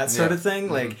 Yeah. Like that sort of thing.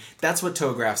 Mm-hmm. Like that's what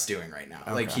Tograph's doing right now.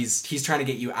 Okay. Like he's trying to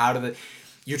get you out of the.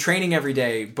 You're training every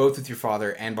day, both with your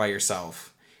father and by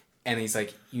yourself, and he's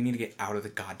like, you need to get out of the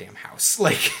goddamn house.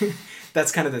 Like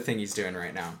that's kind of the thing he's doing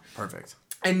right now. Perfect.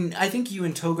 And I think you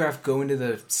and Tograph go into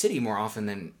the city more often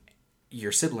than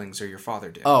your siblings or your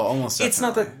father did. Oh, almost definitely. It's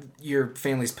not that your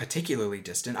family's particularly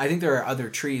distant. I think there are other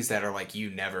trees that are like, you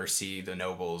never see the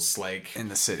nobles, like... in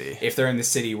the city. If they're in the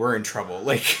city, we're in trouble.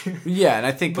 Like... Yeah, and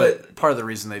I think but part of the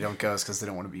reason they don't go is because they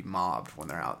don't want to be mobbed when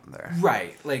they're out there.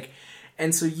 Right. Like,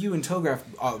 and so you and Tograph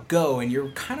go, and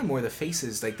you're kind of more the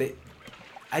faces. Like,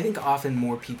 I think often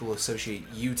more people associate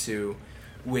you two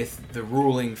with the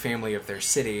ruling family of their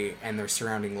city and their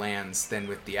surrounding lands than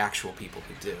with the actual people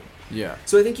who do. Yeah.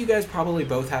 So I think you guys probably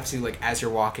both have to, like, as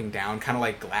you're walking down, kind of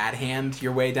like glad hand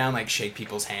your way down, like shake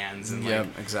people's hands and like...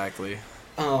 exactly.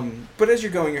 But as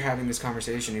you're going, you're having this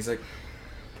conversation. He's like,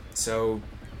 so,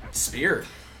 spear.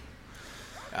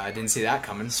 I didn't see that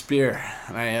coming. Spear.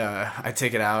 And I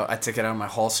take it out. I take it out of my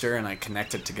holster and I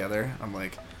connect it together. I'm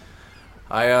like,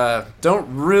 I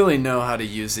don't really know how to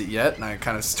use it yet, and I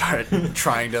kind of start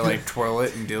trying to like twirl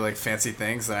it and do like fancy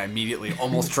things, and I immediately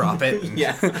almost drop it. And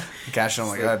Yeah. Cash, I'm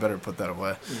like, I better put that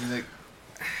away. He's like,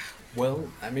 well,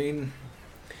 I mean,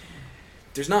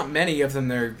 there's not many of them.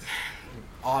 They're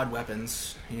odd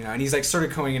weapons, you know. And he's like sort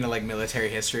of going into like military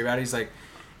history about it. He's like,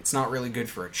 it's not really good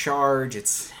for a charge.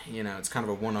 It's, you know, it's kind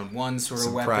of a one-on-one sort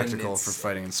of weapon. Practical for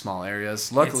fighting in small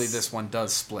areas. Luckily, this one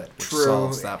does split, which true.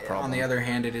 solves that problem. On the other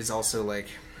hand, it is also like,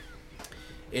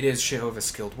 it is show of a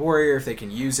skilled warrior if they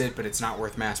can use it, but it's not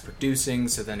worth mass producing.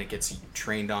 So then it gets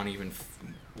trained on even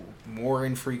more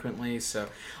infrequently. So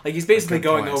like he's basically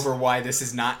going over why this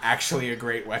is not actually a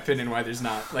great weapon and why there's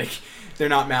not like they're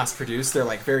not mass produced. They're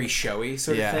like very showy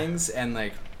sort of things, and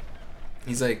like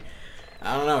he's like,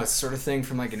 I don't know, it's sort of thing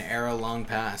from like an era long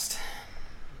past.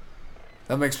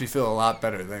 That makes me feel a lot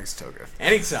better. Thanks, Toga.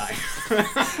 Anytime.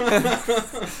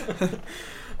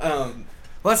 Well,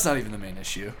 that's not even the main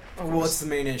issue. Well, what's the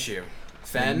main issue?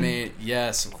 Fen?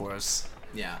 Yes, of course.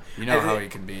 Yeah. You know how he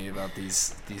can be about these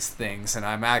things, and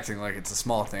I'm acting like it's a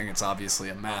small thing. It's obviously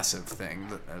a massive thing.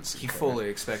 He fully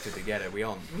expected to get it. We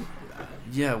all knew that.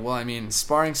 Yeah, well, I mean,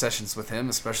 sparring sessions with him,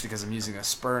 especially because I'm using a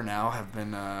spur now, have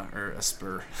been, or a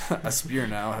spear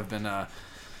now, have been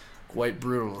quite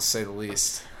brutal, to say the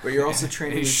least. But you're also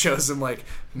training... He shows him, like,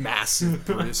 massive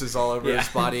bruises all over his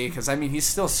body, because, I mean, he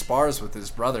still spars with his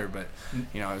brother, but,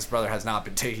 you know, his brother has not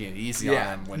been taking it easy on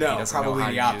him when he doesn't know how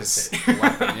to use the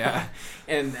weapon. Yeah.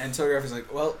 And Tograph is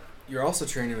like, well, you're also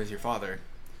training with your father.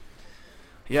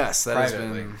 Yes, that privately.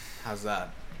 has been... How's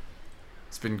that?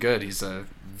 It's been good. He's a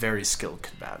very skilled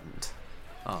combatant.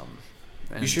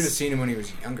 You should have seen him when he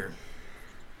was younger.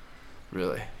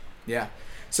 Really? Yeah.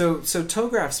 So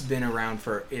Tograph's been around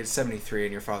is 73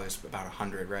 and your father's about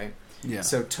 100, right? Yeah.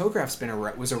 So Tograph's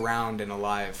was around and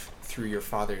alive through your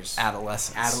father's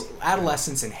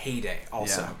adolescence and heyday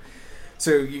also. Yeah.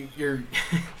 So you're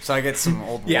so I get some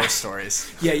old war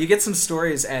stories. Yeah, you get some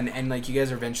stories and like you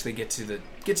guys eventually get to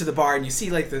the bar and you see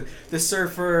like the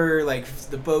surfer, like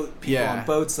the boat people on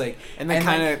boats, like and the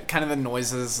kind of the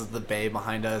noises of the bay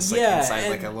behind us, like inside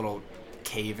like a little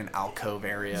cave and alcove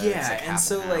area. Yeah, like and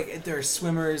so like there are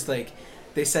swimmers, like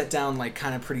they set down like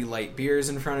kind of pretty light beers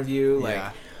in front of you, like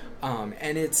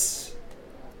and it's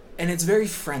very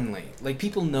friendly. Like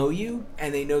people know you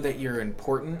and they know that you're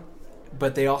important,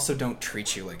 but they also don't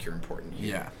treat you like you're important.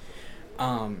 Yeah.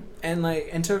 And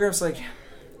Tograph's like,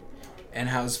 and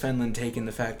how's Fenlin taking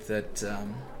the fact that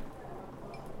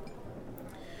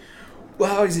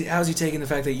well, how's he taking the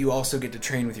fact that you also get to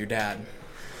train with your dad?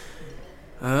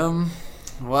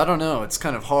 Well, I don't know. It's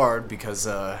kind of hard because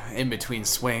in between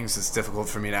swings, it's difficult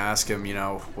for me to ask him, you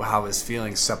know, how his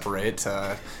feelings separate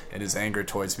and his anger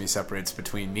towards me separates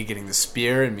between me getting the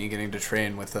spear and me getting to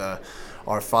train with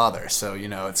our father. So, you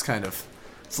know, it's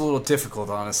a little difficult,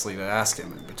 honestly, to ask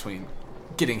him in between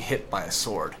getting hit by a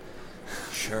sword.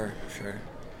 Sure.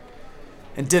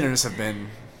 And dinners have been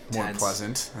more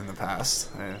pleasant in the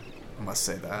past. I must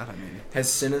say that. I mean,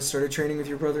 has Cinna started training with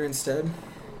your brother instead,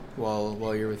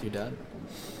 while you're with your dad?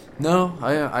 No,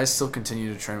 I still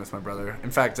continue to train with my brother. In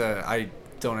fact, I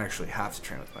don't actually have to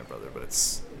train with my brother, but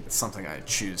it's something I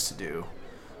choose to do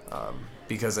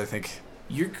because I think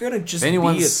you're gonna just be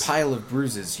a pile of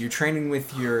bruises. You're training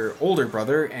with your older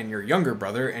brother and your younger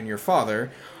brother and your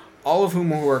father, all of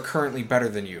whom are currently better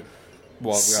than you,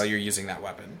 while you're using that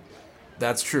weapon.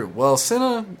 That's true. Well,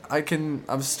 Cinna,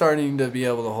 I'm starting to be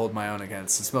able to hold my own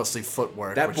against. It's mostly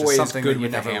footwork, which is something that you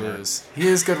never lose. He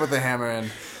is good with the hammer, and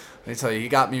let me tell you, he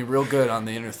got me real good on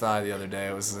the inner thigh the other day.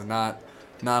 It was not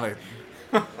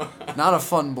a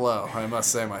fun blow, I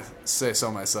must say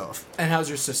so myself. And how's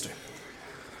your sister?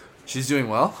 She's doing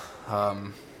well.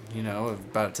 You know,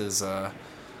 about as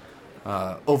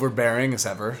overbearing as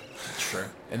ever. Sure.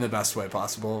 In the best way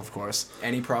possible, of course.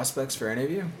 Any prospects for any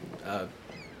of you?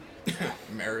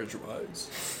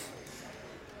 Marriage-wise.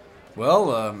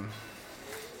 Well,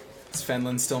 is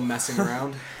Fenlin still messing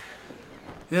around?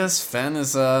 Yes, Fen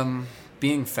is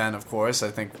being Fen, of course. I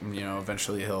think, you know,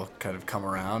 eventually he'll kind of come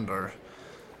around, or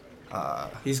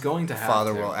he's going to have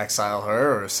father will exile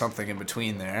her, or something in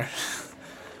between there.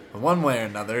 But one way or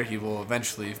another, he will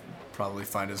eventually probably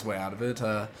find his way out of it.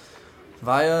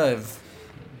 Vaya,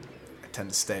 I tend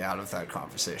to stay out of that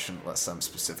conversation unless I'm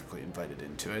specifically invited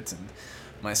into it, and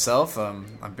myself,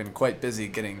 I've been quite busy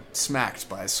getting smacked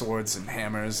by swords and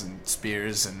hammers and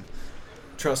spears and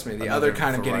Trust me, the Another other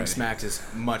kind of getting variety. smacked is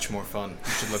much more fun.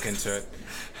 You should look into it.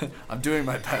 I'm doing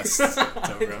my best. I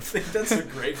think that's a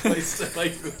great place to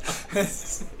like.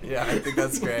 Yeah, I think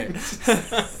that's great.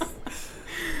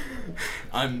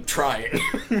 I'm trying.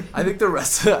 I think the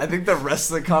rest of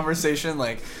the conversation,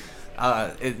 like,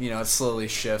 it slowly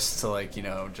shifts to like,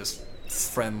 just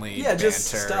friendly Yeah, banter just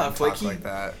stuff and like talk like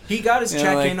that. He got his You know,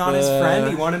 check like in on his friend.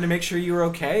 He the- wanted to make sure you were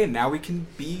okay, and now we can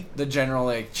be. The general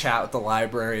like chat with the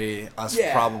library, us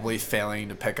Yeah. probably failing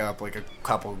to pick up like a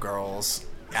couple girls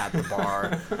at the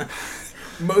bar.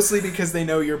 Mostly because they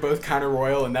know you're both kind of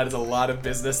royal, and that is a lot of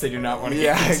business they do not want to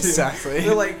Yeah, get into. exactly.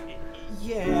 They're like,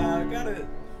 yeah,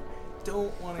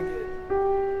 don't want to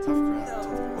get. Tough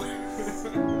crowd.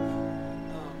 Tough crowd.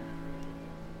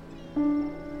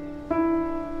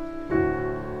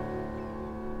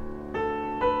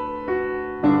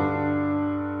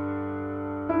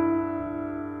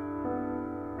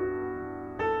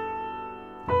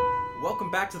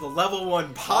 Welcome back to the Level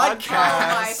 1 Podcast.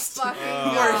 podcast. Oh my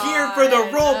fucking We're here for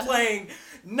the God. role playing,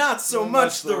 not so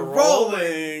much the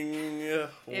rolling.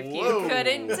 If you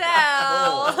couldn't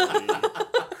tell.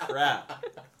 Crap.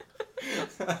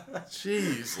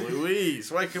 Jeez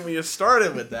Louise, why can't we have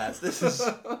started with that?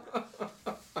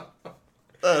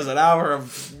 That was an hour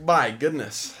of, my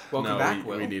goodness. Welcome back,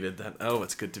 we Will. needed that. Oh,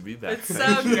 it's good to be back. It's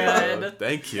Thank so you. good.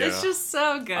 Thank you. It's just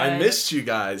so good. I missed you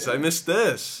guys. I missed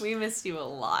this. We missed you a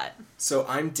lot. So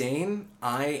I'm Dane.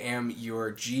 I am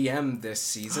your GM this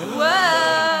season.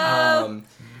 Whoa!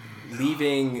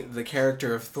 Leaving the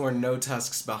character of Thorn No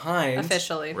Tusks behind.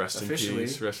 Officially. Rest Officially.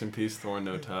 Rest in peace, Thorn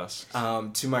No Tusks.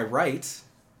 To my right,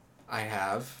 I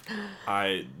have.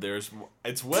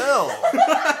 It's Will.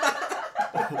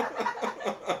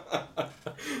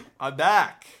 I'm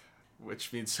back,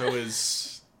 which means so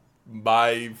is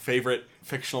my favorite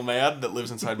fictional man that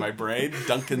lives inside my brain,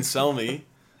 Duncan Selmy,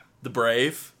 the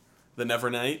Brave, the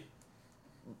Never Knight,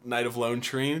 Knight of Lone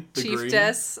Tree, the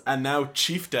Chiefess. Green, and now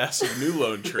Chiefess of New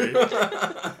Lone Tree.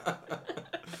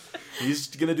 He's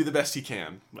gonna do the best he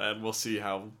can, and we'll see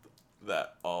how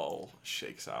that all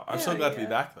shakes out. I'm so Yeah, glad to yeah. be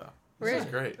back, though. This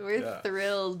is great. We're Yeah.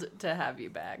 thrilled to have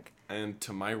you back. And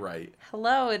to my right,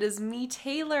 Hello, it is me,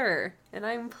 Taylor, and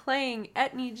I'm playing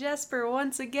Etney Jesper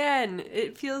once again.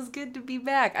 It feels good to be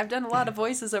back. I've done a lot of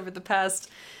voices over the past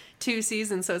 2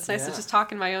 seasons, so it's nice to Yeah. just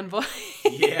talk in my own voice.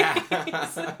 Yeah.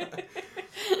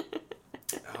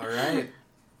 All right.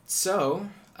 So,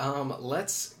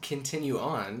 let's continue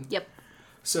on. Yep.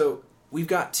 So, we've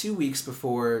got 2 weeks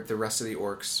before the rest of the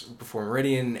orcs, before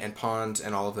Meridian and Pond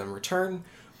and all of them return,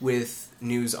 with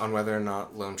news on whether or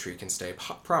not Lone Tree can stay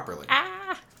properly.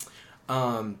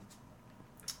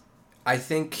 I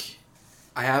think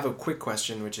I have a quick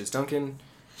question, which is, Duncan,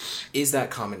 is that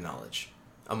common knowledge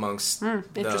amongst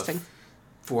interesting. the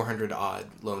 400 odd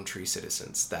Lone Tree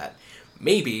citizens that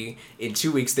maybe in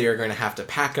 2 weeks they are going to have to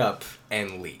pack up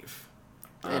and leave,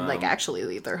 And like actually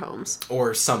leave their homes.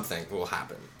 or something will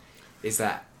happen? Is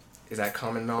that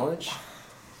common knowledge?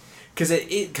 Because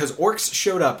orcs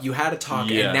showed up, you had a talk,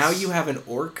 Yes. and now you have an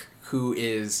orc who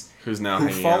who's now who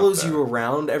hanging follows out you there.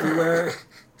 around everywhere,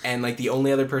 and like the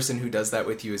only other person who does that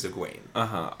with you is Egwene.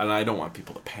 And I don't want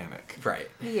people to panic. Right.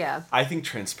 Yeah. I think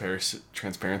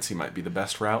transparency might be the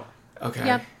best route. Okay.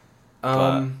 Yeah.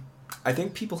 I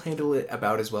think people handle it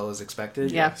about as well as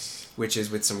expected. Yeah. Which is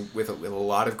with a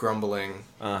lot of grumbling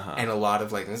Uh-huh. and a lot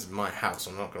of like, this is my house,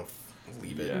 I'm not gonna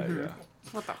leave it. Yeah, yeah.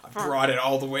 What the I fuck? brought it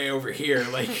all the way over here,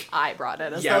 like. I brought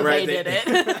it as Yeah, though right, they they- did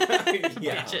it.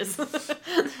 Yeah. Bitches.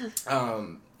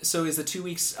 So is the 2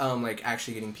 weeks like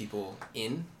actually getting people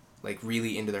in, like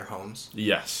really into their homes?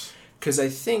 Yes. Because I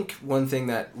think one thing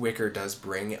that Wicker does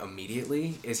bring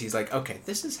immediately is he's like, okay,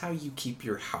 this is how you keep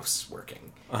your house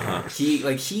working. Uh-huh.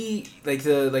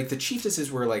 The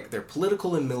chiefesses were like, they're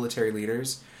political and military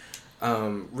leaders.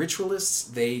 Ritualists,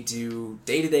 they do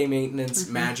day-to-day maintenance,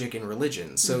 magic, and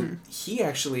religion. So he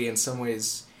actually, in some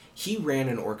ways, he ran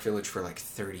an orc village for like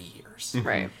 30 years.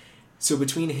 Right. So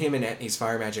between him and Etney's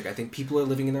fire magic, I think people are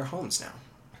living in their homes now.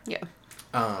 Yeah.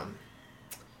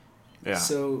 Yeah.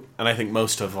 So And I think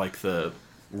most of like the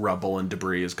rubble and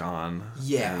debris is gone.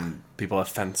 Yeah. And people have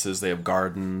fences, they have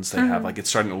gardens, they have like, it's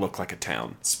starting to look like a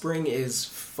town. spring is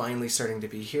finally starting to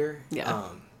be here. Yeah.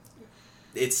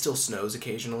 It still snows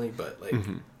occasionally, but like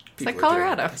It's like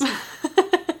Colorado.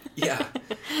 Yeah.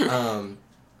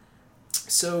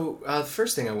 So the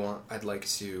first thing I'd like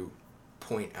to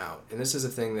point out, and this is a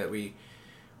thing that we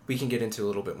can get into a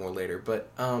little bit more later, but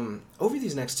over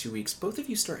these next 2 weeks, both of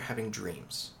you start having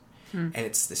dreams, and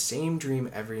it's the same dream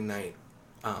every night.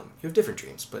 You have different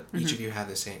dreams, but each of you have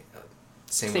the same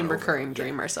Same one over recurring again.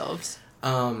 dream ourselves.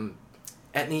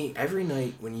 Etney, every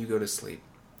night when you go to sleep,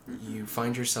 you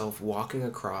find yourself walking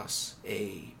across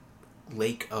a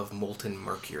lake of molten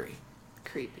mercury.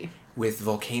 Creepy. With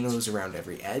volcanoes around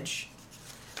every edge.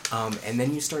 And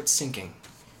then you start sinking.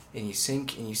 And you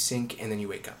sink, and you sink, and then you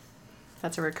wake up.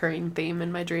 That's a recurring theme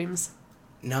in my dreams.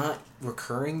 Not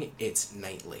recurring, it's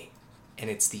nightly. And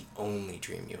it's the only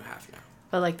dream you have now.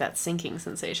 But like that sinking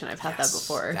sensation, I've had that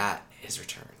before. That is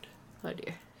returned. Oh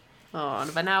dear. Oh,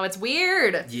 but now it's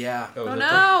weird. Yeah. Oh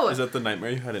no! Is that the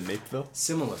nightmare you had in Napeville?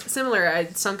 Similar. Similar, I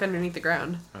sunk underneath the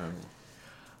ground.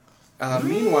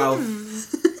 Meanwhile,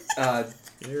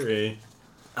 Eerie.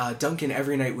 Duncan,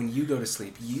 every night when you go to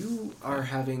sleep, you are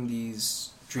having these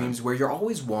dreams where you're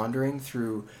always wandering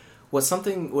through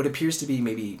what appears to be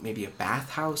maybe a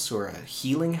bathhouse or a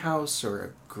healing house or a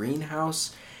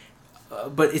greenhouse,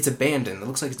 but it's abandoned. It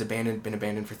looks like it's been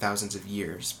abandoned for thousands of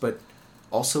years, but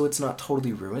also it's not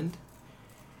totally ruined.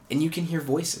 And you can hear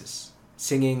voices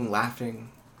singing, laughing,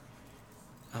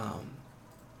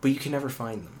 but you can never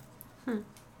find them.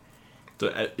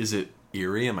 Is it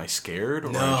eerie? Am I scared?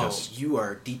 Or No, you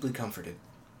are deeply comforted.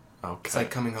 Okay. It's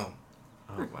like coming home.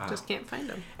 Oh, wow. Just can't find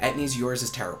them. Etnies, yours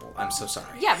is terrible. I'm so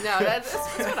sorry. Yeah, no, that's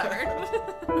whatever.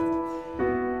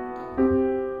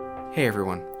 Hey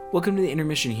everyone, welcome to the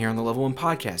Intermission here on the Level 1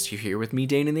 Podcast. You're here with me,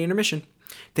 Dane, in the Intermission.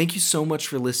 Thank you so much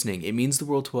for listening. It means the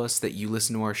world to us that you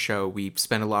listen to our show. We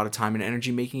spend a lot of time and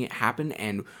energy making it happen,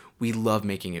 and we love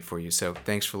making it for you, so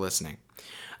thanks for listening.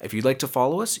 If you'd like to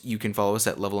follow us, you can follow us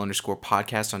at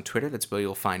level_podcast on Twitter. That's where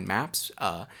you'll find maps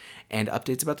and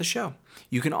updates about the show.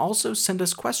 You can also send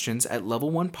us questions at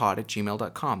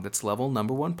level1pod@gmail.com. That's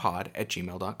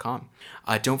level1pod@gmail.com.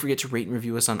 Don't forget to rate and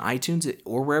review us on iTunes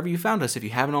or wherever you found us if you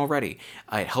haven't already.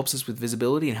 It helps us with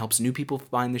visibility and helps new people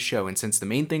find the show. And since the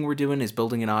main thing we're doing is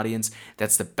building an audience,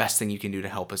 that's the best thing you can do to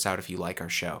help us out if you like our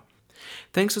show.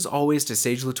 Thanks as always to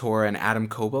Sage Latora and Adam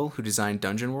Kobel, who designed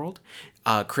Dungeon World,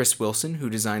 Chris Wilson, who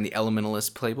designed the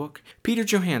Elementalist playbook, Peter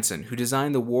Johansson, who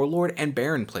designed the Warlord and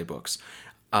Baron playbooks.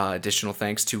 Additional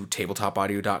thanks to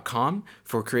tabletopaudio.com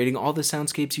for creating all the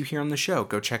soundscapes you hear on the show.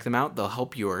 Go check them out. They'll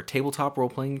help your tabletop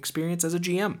role-playing experience as a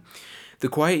GM. The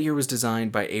Quiet Year was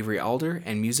designed by Avery Alder,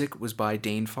 and music was by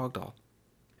Dane Fogdahl.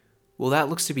 Well, that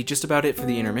looks to be just about it for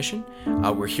the intermission.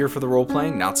 We're here for the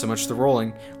role-playing, not so much the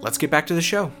rolling. Let's get back to the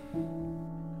show.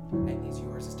 Etnies,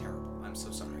 yours is terrible. I'm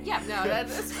so sorry. Yeah, no,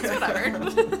 that's whatever.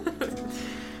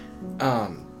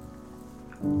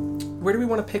 Where do we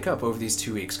want to pick up over these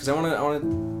 2 weeks? Because I want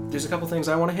to. There's a couple things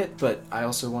I want to hit, but I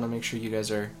also want to make sure you guys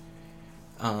are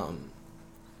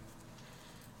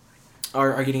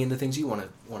getting into things you want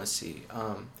to see.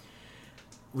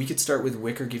 We could start with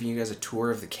Wicker giving you guys a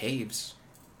tour of the caves.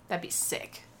 That'd be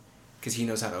sick. Because he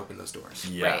knows how to open those doors.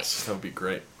 Yes, Right. that would be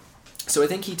great. So I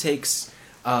think he takes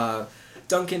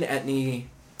Duncan, Etnie,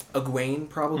 Egwene,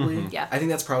 probably. Mm-hmm. Yeah. I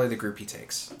think that's probably the group he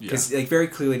takes. Because very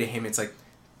clearly to him, it's like,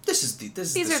 these are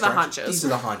the honchos. These are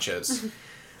the honchos.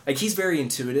 Like, he's very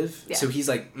intuitive. Yeah. So he's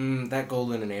like, that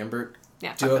Golden and Amber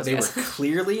Yeah, duo, fuck they were those guys.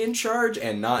 clearly in charge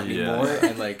and not Yeah. anymore.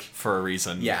 And like, For a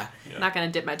reason. yeah. Not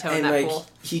gonna dip my toe in And that like, pool.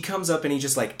 he comes up and he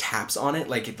just like taps on it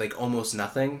like almost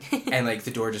nothing. And like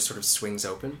the door just sort of swings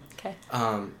open. Okay.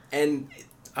 And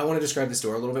I want to describe this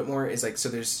door a little bit more. Is like, so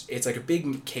it's like a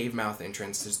big cave mouth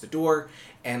entrance. There's the door,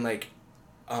 and like,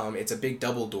 it's a big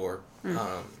double door.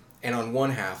 And on one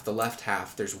half, the left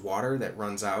half, there's water that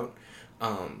runs out.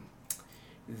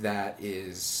 That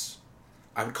is,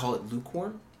 I would call it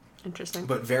lukewarm, Interesting.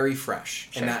 but very fresh,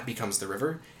 Sure. and that becomes the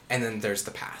river. And then there's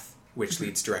the path, which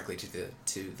leads directly to the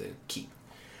keep.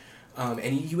 And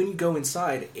when you go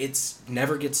inside, it's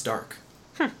never gets dark.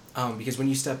 Because when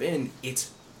you step in,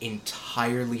 it's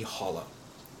entirely hollow.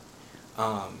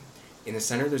 In the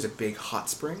center, there's a big hot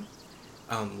spring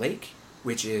lake,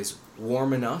 which is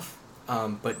warm enough,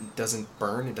 but it doesn't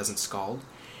burn, it doesn't scald.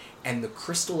 And the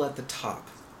crystal at the top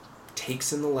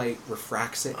takes in the light,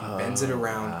 refracts it, and bends it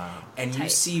around, and you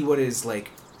Tight. see what is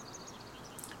like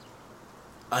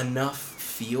enough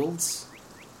fields,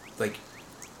 like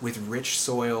with rich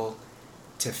soil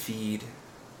to feed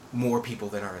more people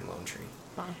than are in Lone Tree.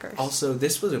 Bonkers. Also,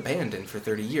 this was abandoned for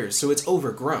 30 years, so it's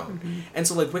overgrown. And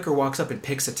so, like, Wicker walks up and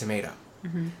picks a tomato.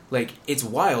 Like, it's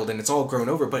wild and it's all grown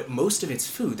over, but most of it's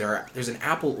food. There's an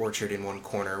apple orchard in one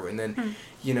corner, and then,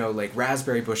 like,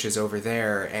 raspberry bushes over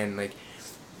there, and, like,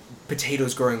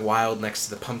 potatoes growing wild next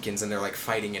to the pumpkins, and they're, like,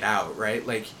 fighting it out, right?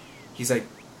 Like, he's like,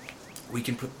 we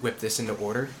can whip this into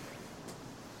order.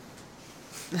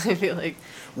 I feel like,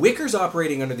 Wicker's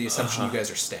operating under the assumption you guys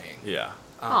are staying. Yeah.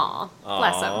 aw,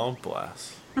 bless him. Oh,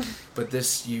 bless. But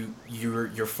this,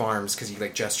 your farms, because he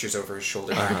like gestures over his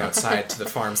shoulder back outside to the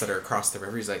farms that are across the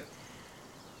river. He's like,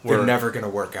 they're We're- never gonna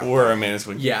work out. We're a man's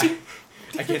with Yeah.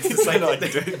 against the site. Like,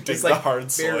 dig the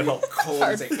hard very soil. cold.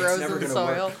 Hard It's like, it's never frozen gonna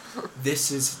soil. work.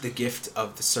 This is the gift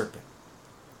of the serpent.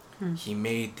 He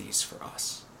made these for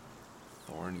us.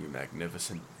 Thorn, you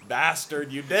magnificent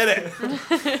bastard, you did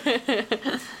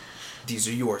it! These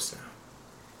are yours now.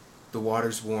 The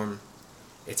water's warm.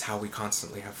 It's how we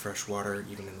constantly have fresh water,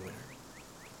 even in the winter.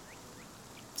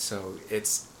 So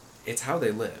it's how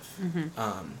they live.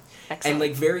 And Excellent.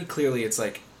 like very clearly, it's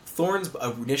like Thorne's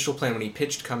initial plan when he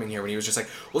pitched coming here, when he was just like,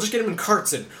 we'll just get them in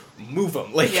carts and move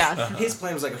them. Like Yeah. his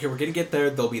plan was like, okay, we're gonna get there.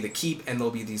 There'll be the keep, and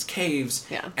there'll be these caves,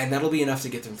 Yeah. and that'll be enough to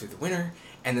get them through the winter,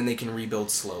 and then they can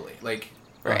rebuild slowly. Like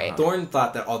Right. Thorne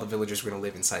thought that all the villagers were gonna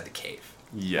live inside the cave,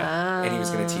 Yeah. and he was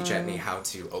gonna teach Etney how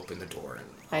to open the door. And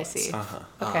all I that see. stuff.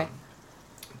 Okay.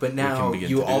 But now begin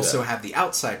you to do also that. have the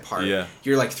outside part. Yeah.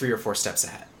 You're like 3 or 4 steps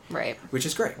ahead, Right. which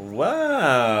is great.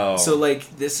 Wow. So like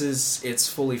it's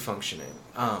fully functioning.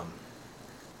 I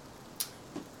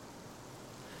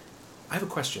have a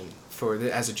question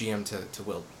as a GM to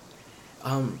Will.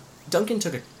 Duncan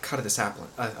took a cut of the sapling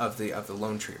of the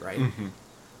lone tree, right? Mm-hmm. Do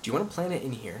you want to plant it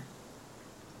in here?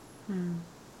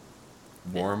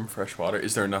 Warm, fresh water.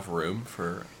 Is there enough room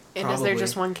for... And is there Probably.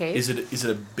 just one cave? Is it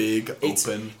a big It's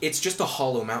open... it's just a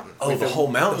hollow mountain. Oh, With the whole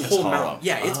mountain The is whole hollow. mountain.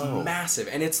 Yeah, it's Oh. massive,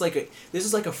 and it's like this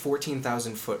is like a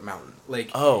 14,000 foot mountain.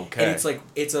 Like Oh, okay. And it's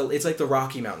like the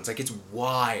Rocky Mountains. Like it's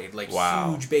wide, like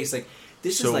Wow. huge base. Like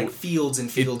this is So like fields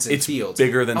and fields and it's fields.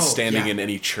 bigger than Oh, standing yeah. in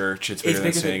any church. It's bigger than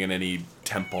bigger standing than- in any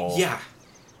temple. Yeah.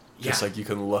 Just yeah. like you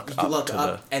can look You up look to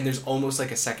up, and there's almost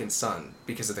like a second sun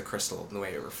because of the crystal and the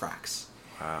way it refracts.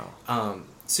 the... Wow.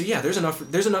 So yeah, there's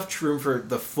enough room for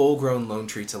the full-grown lone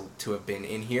tree to have been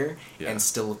in here Yeah. and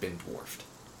still have been dwarfed.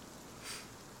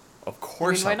 Of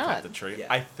course why I'll plant not? the tree. Yeah.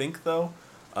 I think, though,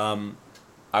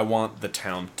 I want the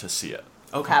town to see it.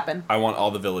 Okay. Happen. I want all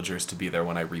the villagers to be there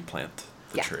when I replant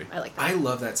the Yeah, tree. I like that. I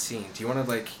love that scene. Do you want to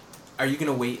like? Are you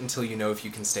gonna wait until you know if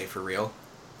you can stay for real?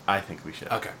 I think we should.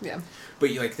 Okay. Yeah. But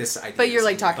you like this idea. But you're is-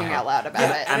 like talking out loud about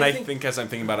Yeah, it. And I I think- think as I'm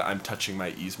thinking about it, I'm touching my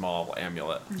Ismail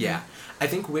amulet. Yeah, I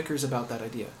think Wicker's about that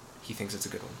idea. He thinks it's a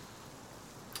good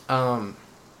one.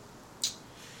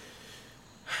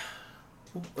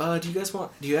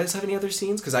 Do you guys have any other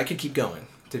scenes? Because I could keep going.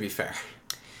 To be fair.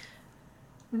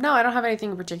 No, I don't have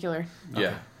anything in particular.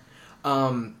 Yeah.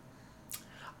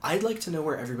 I'd like to know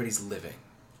where everybody's living.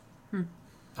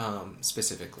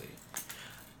 Specifically.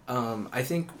 I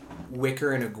think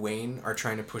Wicker and Egwene are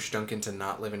trying to push Duncan to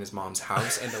not live in his mom's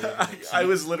house and to live in the keep. I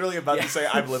was literally about to say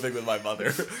I'm living with my mother.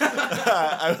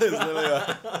 I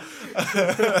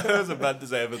was about to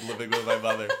say I've been living with my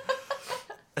mother.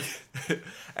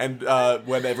 And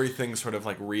when everything sort of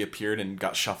like reappeared and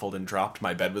got shuffled and dropped,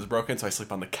 my bed was broken, so I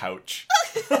sleep on the couch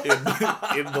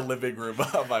in the living room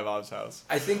of my mom's house.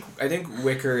 I think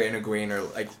Wicker and Egwene are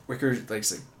like Wicker like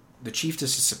the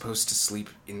chiefess is supposed to sleep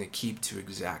in the keep to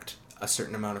exact a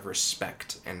certain amount of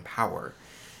respect and power,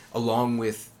 along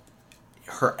with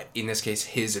her, in this case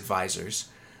his advisors,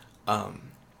 are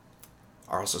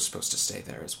also supposed to stay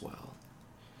there as well.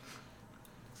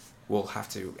 We'll have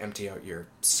to empty out your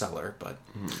cellar, but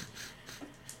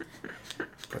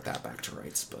put that back to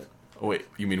rights. But Oh wait,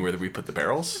 you mean where we put the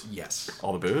barrels? yes,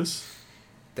 All the booze?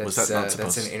 that's Was that not that's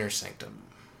supposed an to- inner sanctum.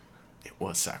 It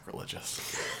was sacrilegious.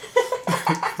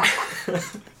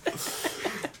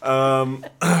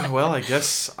 Well, I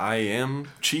guess I am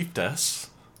chiefess.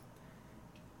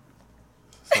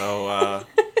 So,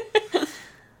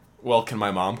 well, can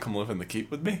my mom come live in the keep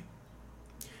with me?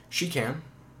 She can.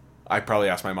 I probably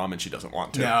asked my mom and she doesn't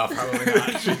want to. No, probably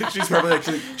not. She's probably like,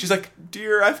 she's like,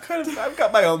 dear, I've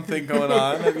got my own thing going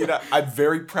on. I mean, I'm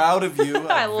very proud of you.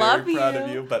 I love very proud of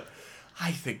you. you, but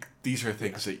I think these are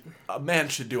things that a man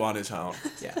should do on his own.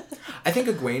 Yeah. I think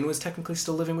Egwene was technically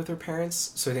still living with her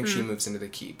parents, so I think she moves into the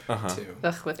keep, too.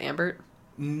 Ugh, with Ambert.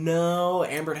 No,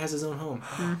 Ambert has his own home.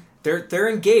 They're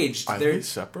engaged. Are they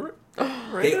separate?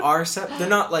 They are they're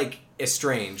not, like,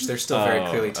 estranged. They're still very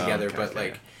clearly together, okay, but, okay.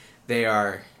 like,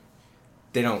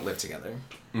 they don't live together.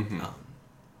 Mm-hmm.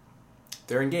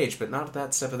 They're engaged, but not at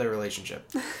that step of their relationship.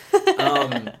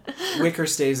 Wicker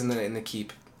stays in the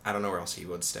keep. I don't know where else he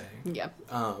would stay. Yeah.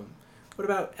 What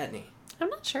about Etney? I'm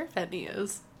not sure if Etney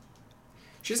is.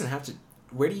 She doesn't have to.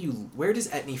 Where does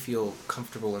Etney feel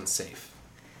comfortable and safe?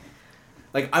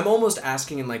 Like, I'm almost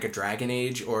asking in, like, a Dragon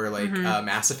Age or, like, a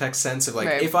Mass Effect sense of, like,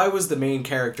 Right. if I was the main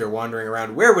character wandering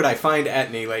around, where would I find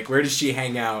Etney? Like, where does she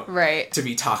hang out Right. to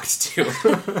be talked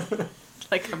to?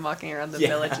 Like I'm walking around the Yeah.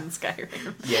 village in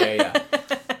Skyrim. yeah.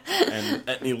 And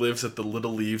Etney lives at the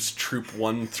Little Leaves Troop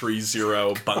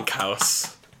 130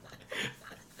 bunkhouse.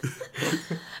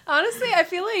 Honestly, I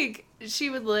feel like she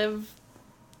would live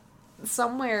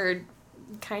somewhere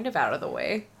kind of out of the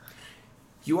way.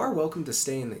 You are welcome to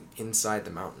stay inside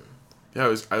the mountain. Yeah, I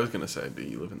was gonna say, do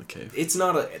you live in the cave?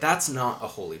 That's not a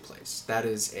holy place. That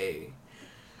is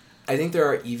I think there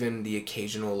are even the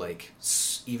occasional, like,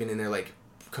 even in their, like,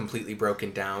 completely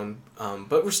broken down,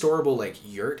 but restorable, like,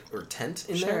 yurt or tent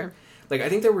in there. Like, I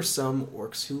think there were some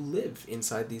orcs who live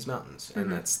inside these mountains,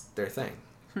 and that's their thing.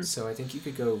 So I think you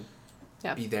could go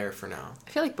be there for now. I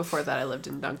feel like before that I lived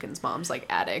in Duncan's mom's, like,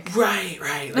 attic. Right.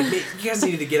 Like, you guys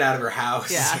needed to get out of her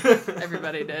house. Yeah,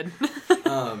 everybody did.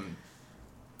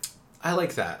 I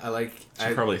like that.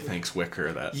 She probably thanks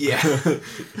Wicker that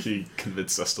he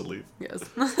convinced us to leave. Yes.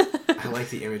 I like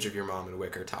the image of your mom and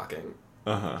Wicker talking.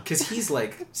 Because he's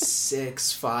like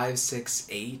 6'5",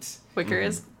 6'8". Wicker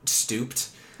is? Stooped.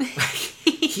 Like,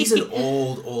 he's an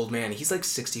old man. He's like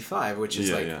 65, which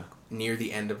is near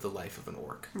the end of the life of an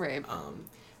orc. Right.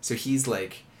 So he's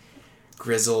like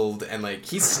grizzled and like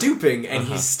he's stooping and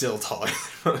he's still taller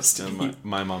than most of you.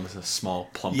 My mom is a small,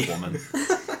 plump woman.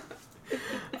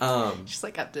 She's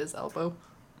like up to his elbow.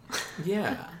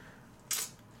 Yeah.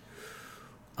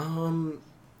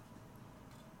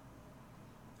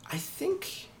 I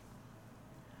think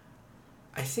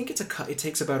it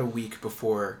takes about a week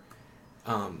before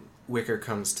Wicker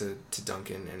comes to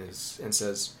Duncan and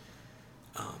says,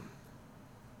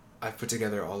 I've put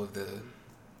together all of the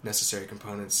necessary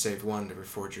components, save one, to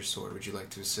reforge your sword. Would you like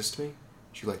to assist me?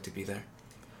 Would you like to be there?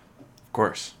 Of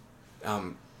course.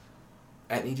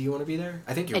 Etney, do you want to be there?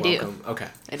 I think you're welcome. Do. Okay.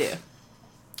 I do.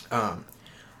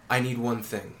 I need one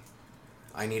thing.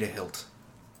 I need a hilt.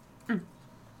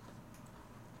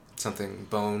 Something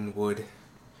bone, wood.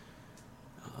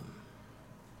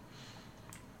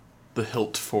 The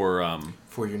hilt for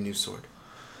your new sword.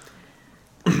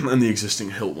 And the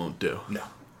existing hilt won't do. No.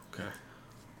 Okay.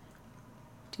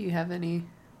 Do you have any...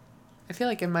 I feel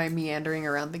like in my meandering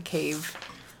around the cave,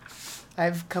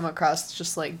 I've come across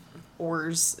just, like,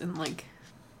 oars and, like,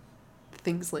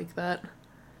 things like that.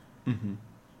 Mm-hmm.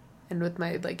 And with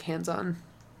my, like, hands-on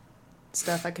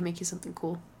stuff, I can make you something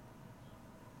cool.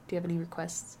 Do you have any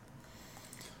requests?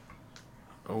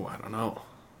 Oh, I don't know.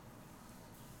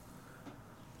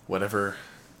 Whatever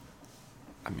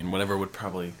would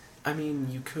probably... I mean,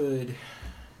 you could...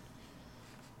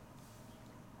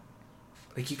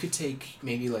 Like, you could take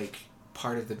maybe, like,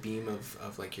 part of the beam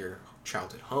of like, your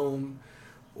childhood home,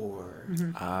 or...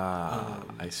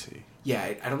 I see.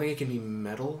 Yeah, I don't think it can be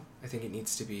metal. I think it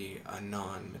needs to be a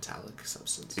non-metallic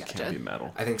substance. It can't be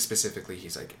metal. I think specifically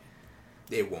he's like,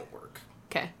 it won't work.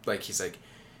 Okay. Like, he's like,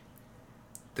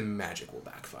 the magic will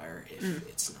backfire if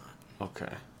it's not.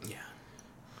 Okay. Yeah.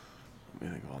 Let me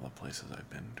think of all the places I've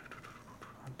been.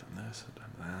 I've done this, I've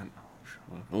done that.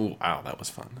 Oh, wow, that was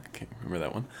fun. I can't remember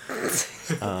that one.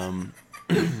 I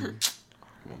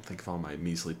won't think of all my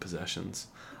measly possessions.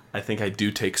 I think I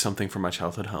do take something from my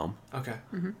childhood home. Okay.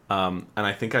 Mm-hmm. And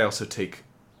I think I also take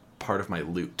part of my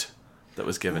loot that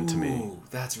was given to me. Ooh,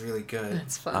 that's really good.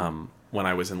 That's fun. When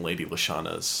I was in Lady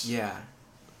Lashana's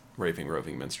Raving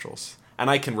Roving Minstrels. And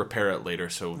I can repair it later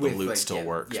so the loot still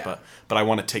works. Yeah. But I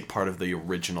want to take part of the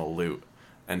original loot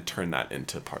and turn that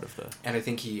into part of the... And I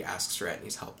think he asks for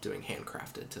Etney's help doing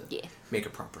handcrafted to make a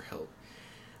proper hilt.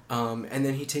 And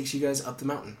then he takes you guys up the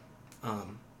mountain.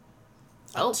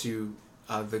 Up to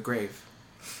the grave.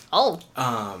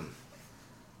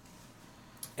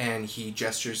 And he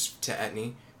gestures to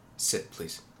Etney, sit,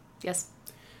 please. Yes.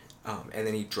 And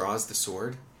then he draws the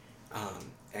sword,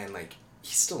 and, like,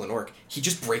 he's still an orc. He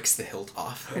just breaks the hilt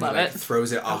off and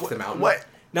throws it off the mountain. What?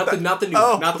 Not the new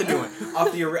one.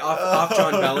 Off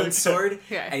John Bellin's sword,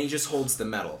 and he just holds the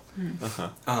metal.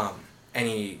 And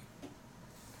he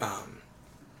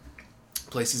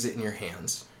places it in your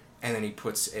hands, and then he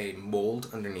puts a mold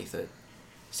underneath it.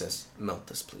 He says, "Melt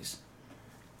this, please."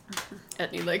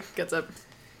 Etney, like, gets up,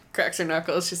 cracks her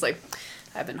knuckles. She's like,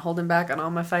 I've been holding back on all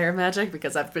my fire magic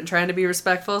because I've been trying to be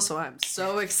respectful, so I'm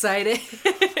so excited.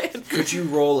 Could you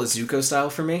roll a Zuko style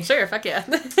for me? Sure, fuck yeah.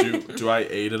 Do I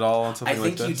aid at all on something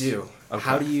like this? I think you do. Okay.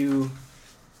 How do you...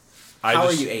 How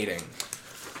are you aiding?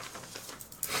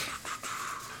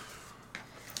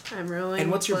 I'm rolling.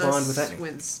 And what's your bond with Etney?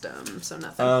 Wisdom, so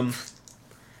nothing.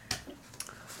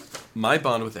 My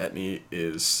bond with Etney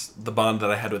is the bond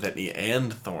that I had with Etney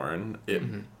and Thorn. It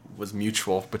was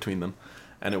mutual between them.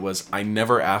 And it was, I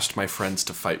never asked my friends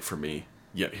to fight for me,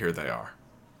 yet here they are.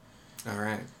 All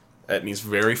right. Etney's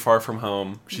very far from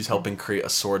home. She's helping create a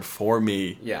sword for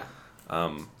me. Yeah.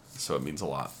 So it means a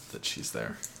lot that she's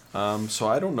there. So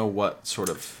I don't know what sort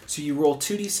of... So you roll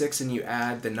 2d6 and you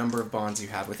add the number of bonds you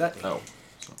have with Etney. Oh.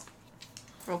 So.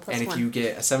 Roll plus and if 1. you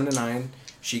get a 7 to 9,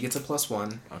 she gets a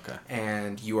 +1. Okay.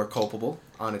 And you are culpable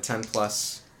on a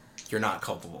 10+. You're not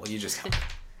culpable. You just help.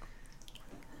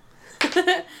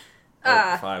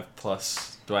 5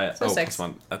 plus. Do I? So 6. Plus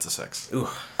 1. That's a 6. Ooh.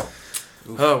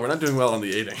 Oh, we're not doing well on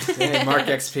the aiding. Hey, mark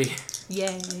XP.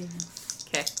 Yay.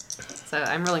 Okay. So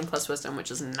I'm rolling plus wisdom,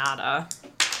 which is not a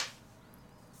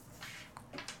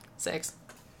 6.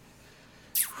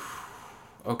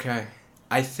 Okay.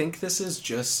 I think this is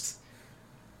just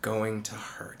going to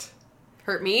hurt.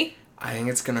 Hurt me? I think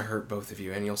it's gonna hurt both of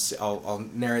you, and you'll see. I'll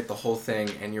narrate the whole thing,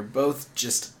 and you're both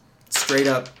just straight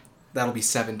up. That'll be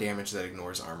 7 damage that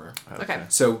ignores armor. Okay.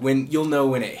 So you'll know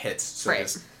when it hits. So Right.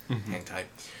 just hang tight.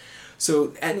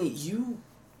 So Annie, you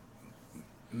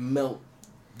melt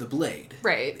the blade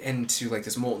Right. into like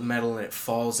this molten metal, and it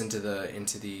falls into the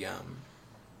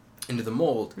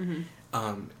mold.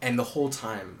 And the whole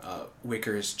time,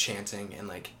 Wicker is chanting and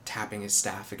like tapping his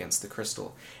staff against the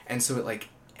crystal, and so it like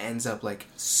ends up like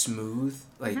smooth,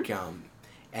 like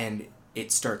and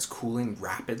it starts cooling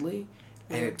rapidly,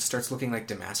 and it starts looking like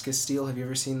Damascus steel. Have you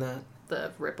ever seen that?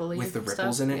 The ripply With the stuff?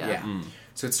 ripples in it, yeah.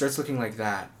 So it starts looking like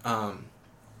that,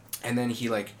 and then he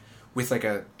like, with like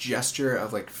a gesture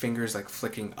of like fingers like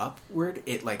flicking upward,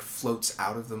 it like floats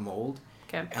out of the mold,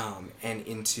 Okay. and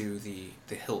into the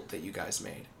hilt that you guys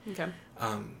made, Okay.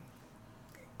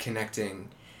 connecting.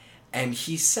 And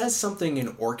he says something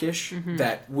in Orcish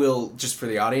that will, just for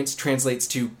the audience, translates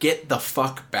to "get the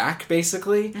fuck back."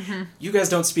 Basically, you guys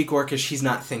don't speak Orcish. He's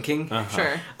not thinking.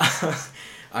 Sure.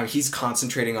 He's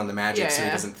concentrating on the magic, so he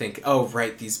Yeah. doesn't think. Oh,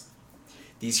 right, these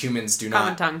humans do not.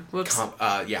 Common tongue. Whoops.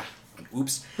 Yeah.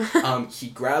 Oops. He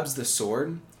grabs the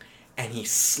sword, and he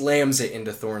slams it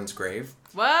into Thorn's grave.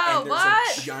 Whoa, And there's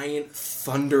what? a giant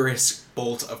thunderous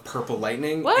bolt of purple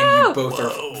lightning, Whoa! and you both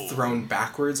are thrown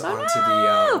backwards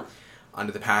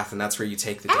onto the path, and that's where you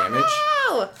take the damage.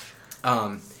 Oh!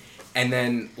 And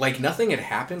then, like, nothing had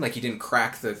happened. Like, he didn't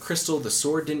crack the crystal, the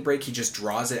sword didn't break. He just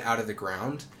draws it out of the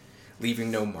ground,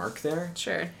 leaving no mark there.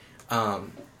 Sure.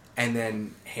 And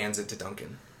then hands it to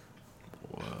Duncan.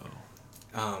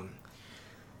 Whoa.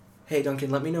 Hey,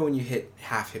 Duncan, let me know when you hit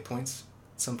half hit points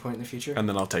at some point in the future. And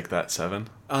then I'll take that 7.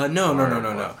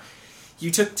 No.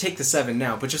 You take the 7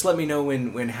 now, but just let me know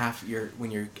when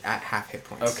you're at half hit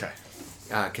points. Okay.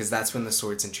 Because that's when the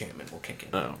sword's enchantment will kick in.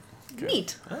 Oh. Okay.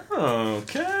 Neat.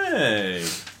 Okay.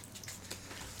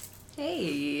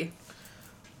 Hey.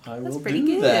 I That's will pretty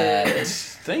do good. that.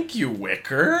 Thank you,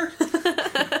 Wicker.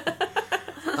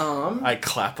 Um, I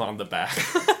clap on the back.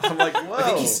 I'm like, whoa. I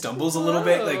think he stumbles a little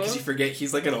bit, like, because you forget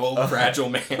he's like an old, fragile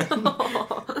man.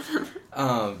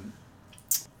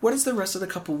 What does the rest of the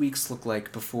couple weeks look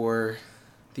like before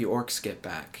the orcs get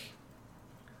back?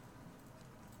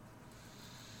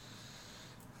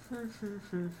 I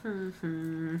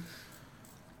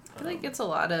feel like it's a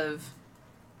lot of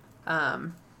I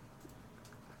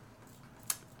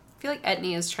feel like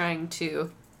Etnie is trying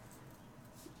to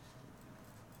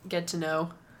get to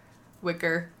know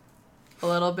Wicker a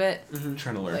little bit.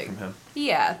 Trying to learn Like- from him.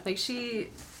 Yeah, like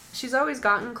she's always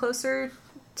gotten closer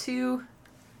to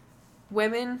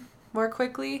women more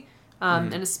quickly.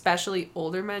 And especially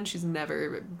older men, she's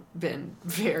never been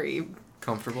very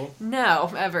Comfortable?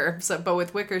 no, ever. So, but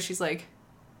with Wicker, she's like,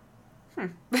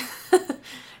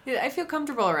 Yeah, I feel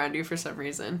comfortable around you for some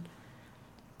reason.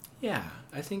 Yeah,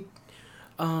 I think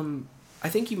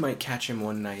you might catch him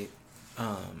one night.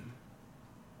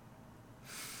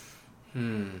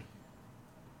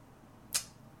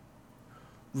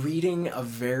 Reading a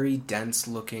very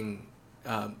dense-looking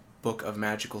book of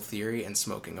magical theory and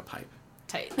smoking a pipe.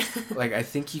 Tight. Like, I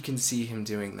think you can see him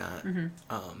doing that.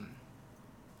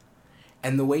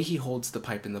 And the way he holds the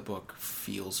pipe in the book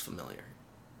feels familiar.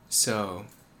 So,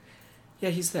 yeah,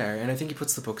 he's there. And I think he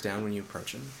puts the book down when you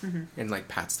approach him. And, like,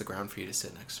 pats the ground for you to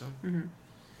sit next to him.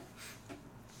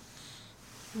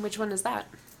 Which one is that?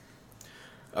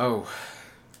 Oh.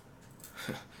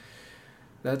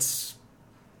 That's...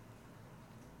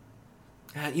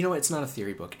 you know what? It's not a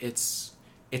theory book. It's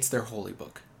their holy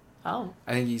book. Oh.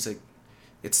 I think he's like...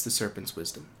 It's the Serpent's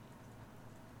Wisdom.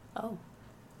 Oh.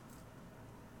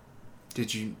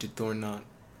 Did Thorn not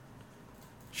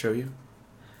show you?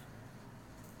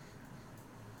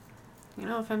 You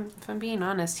know, if I'm being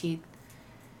honest, he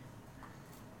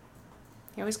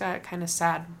always got kind of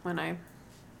sad when I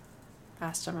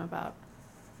asked him about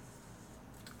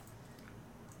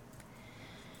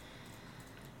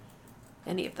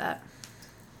any of that.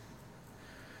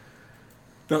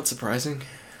 Not surprising.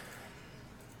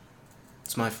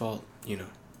 It's my fault, you know.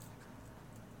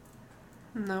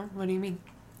 No, what do you mean?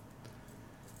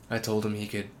 I told him he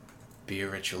could be a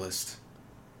ritualist.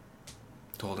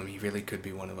 Told him he really could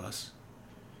be one of us.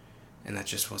 And that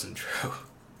just wasn't true.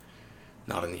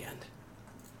 Not in the end.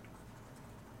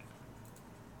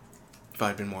 if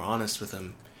I'd been more honest with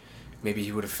him, maybe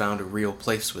he would have found a real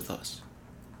place with us.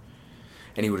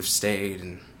 And he would have stayed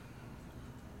and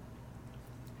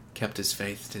kept his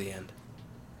faith to the end.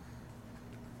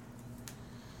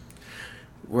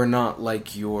 We're not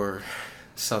like your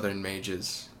southern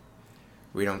mages.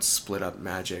 We don't split up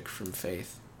magic from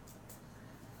faith.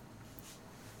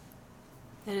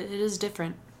 It is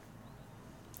different.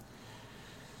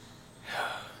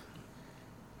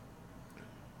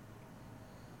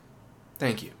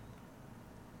 Thank you.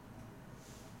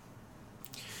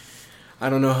 I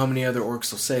don't know how many other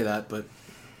orcs will say that, but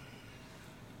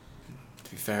to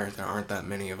be fair, there aren't that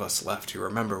many of us left who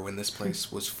remember when this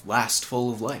place was last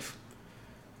full of life.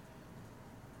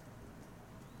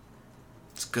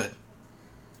 It's good.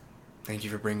 Thank you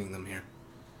for bringing them here.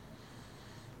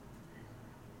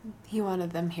 He wanted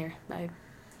them here. I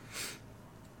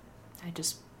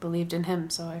just believed in him,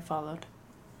 so I followed.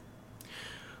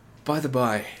 By the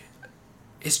by,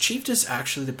 is chiefess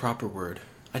actually the proper word?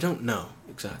 I don't know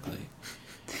exactly.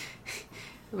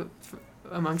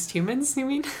 Amongst humans, you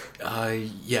mean?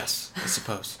 Yes, I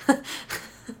suppose.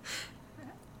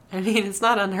 I mean, it's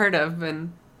not unheard of,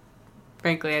 and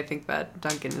frankly, I think that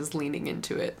Duncan is leaning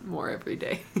into it more every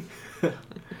day.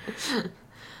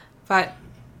 But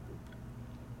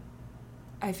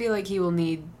I feel like he will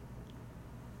need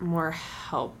more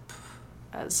help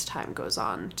as time goes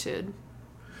on to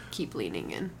keep leaning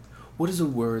in. What is a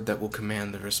word that will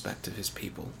command the respect of his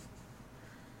people?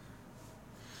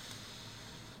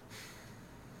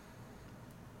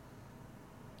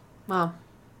 Well,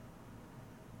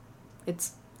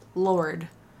 it's Lord,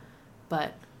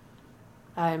 but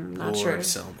I'm not sure. Lord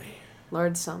Selmy.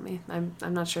 Lord Selmy. I'm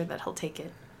not sure that he'll take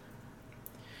it.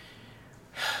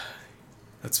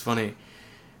 That's funny.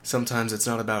 Sometimes it's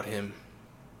not about him.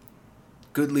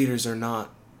 Good leaders are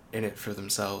not in it for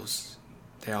themselves.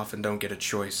 They often don't get a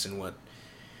choice in what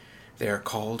they are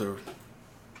called or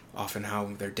often how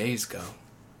their days go.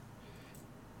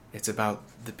 It's about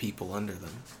the people under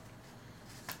them.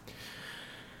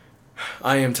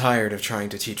 I am tired of trying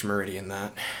to teach Meridian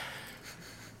that.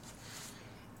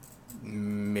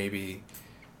 Maybe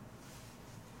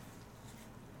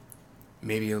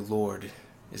a lord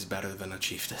is better than a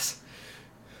chiefess.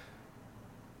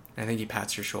 I think he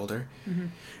pats your shoulder. Mm-hmm.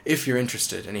 If you're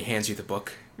interested, and he hands you the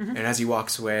book. Mm-hmm. And as he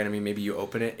walks away, and I mean, maybe you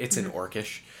open it, it's in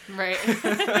Orcish. Right.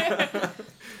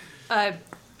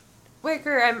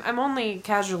 Wicker, I'm only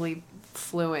casually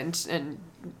fluent in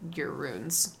your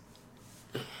runes.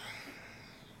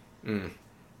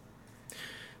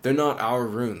 They're not our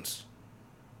runes.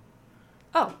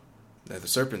 Oh. They're the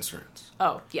serpent's runes.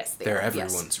 Oh, yes, They're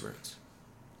everyone's runes.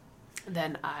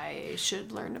 Then I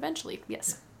should learn eventually,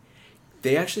 yes.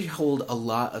 They actually hold a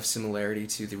lot of similarity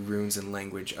to the runes and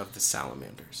language of the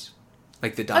salamanders.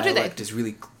 Like, the dialect is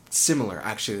really similar,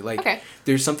 actually. Like,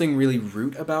 there's something really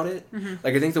root about it. Mm-hmm.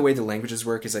 Like, I think the way the languages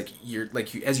work is, like,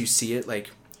 as you see it,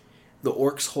 like, the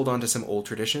orcs hold on to some old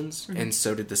traditions, and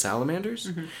so did the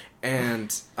salamanders. Mm-hmm.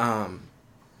 And,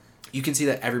 you can see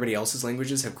that everybody else's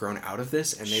languages have grown out of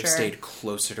this, and they've stayed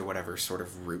closer to whatever sort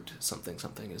of root something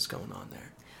is going on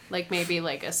there. Like, maybe,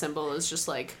 like, a symbol is just,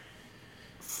 like,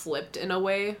 flipped in a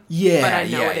way. Yeah, but I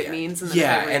know what it means, and then if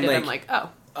I read it, I'm like,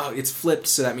 oh, it's flipped,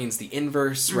 so that means the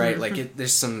inverse, right? Like,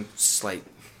 there's some slight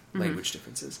language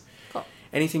differences. Cool.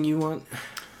 Anything you want?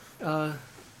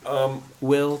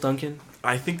 Will, Duncan?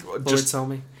 I think Lord just... tell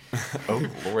me. Oh,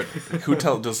 Lord.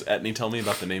 Does Etney tell me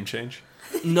about the name change?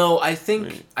 No, I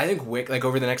think Wick, like,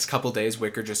 over the next couple days,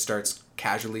 Wicker just starts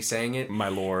casually saying it. My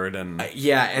lord, and...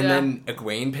 then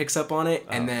Egwene picks up on it,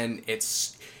 and then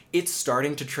it's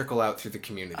starting to trickle out through the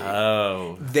community.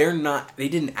 Oh. They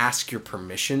didn't ask your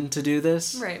permission to do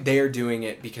this. Right. They are doing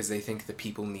it because they think the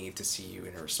people need to see you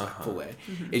in a respectful way.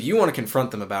 Mm-hmm. If you want to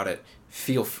confront them about it,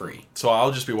 feel free. So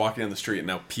I'll just be walking down the street, and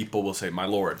now people will say, my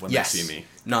lord, when they see me.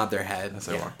 Nod their head. As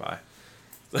I walk by.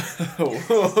 I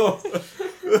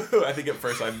think at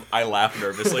first I laugh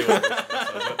nervously when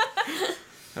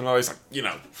I'm always like,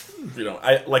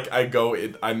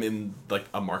 I'm in like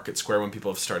a market square when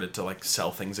people have started to like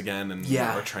sell things again and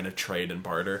are trying to trade and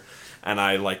barter, and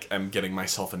I like am getting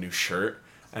myself a new shirt,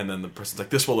 and then the person's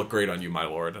like, this will look great on you, my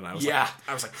lord, and I was like,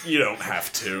 you don't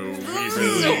have to.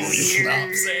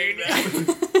 Stop saying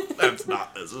that. That's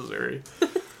not necessary.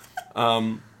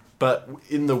 But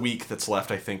in the week that's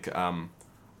left, I think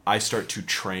I start to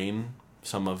train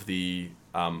some of the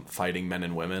fighting men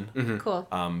and women. Mm-hmm. Cool.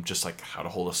 Just like how to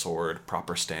hold a sword,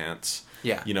 proper stance.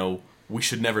 Yeah. You know, we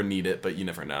should never need it, but you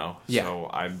never know. Yeah.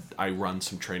 So I run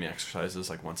some training exercises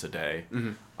like once a day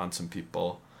on some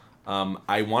people.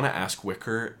 I want to ask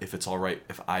Wicker if it's all right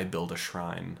if I build a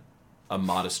shrine a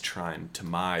modest shrine to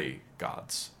my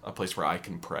gods, a place where I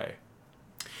can pray.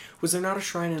 Was there not a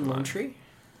shrine in Lone Tree?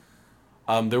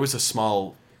 There was a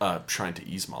small shrine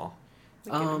to Ismal.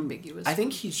 I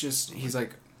think he's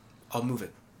like, I'll move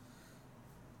it.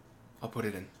 I'll put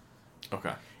it in.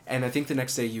 Okay. And I think the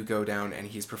next day you go down and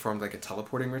he's performed like a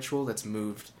teleporting ritual that's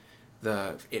moved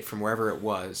it from wherever it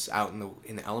was out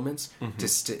in the elements to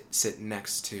sit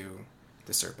next to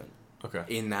the serpent. Okay.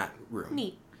 In that room.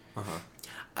 Neat.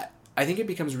 I think it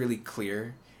becomes really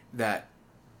clear that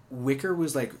Wicker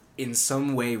was like in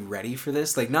some way ready for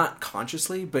this, like not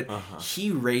consciously, but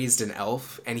he raised an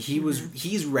elf and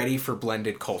he's ready for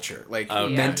blended culture, like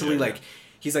mentally,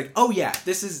 he's like, oh yeah,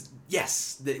 this is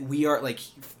we are like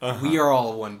we are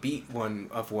all one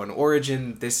of one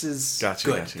origin. This is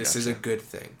good. This is a good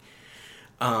thing.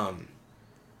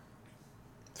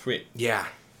 Sweet. Yeah.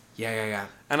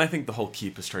 And I think the whole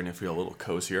keep is starting to feel a little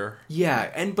cozier.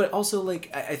 Yeah, but also like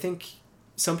I think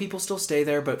some people still stay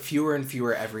there, but fewer and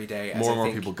fewer every day. More and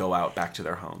more people go out back to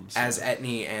their homes. As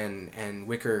Etney and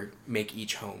Wicker make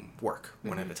each home work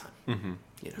one at a time. Mm-hmm.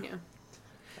 You know? Yeah.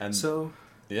 And so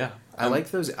yeah, I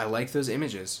like those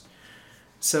images.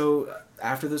 So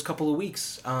after those couple of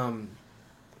weeks, I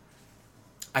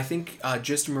think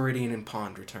just Meridian and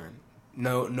Pond return.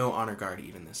 No honor guard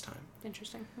even this time.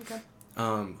 Interesting. Okay.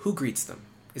 Who greets them?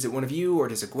 Is it one of you, or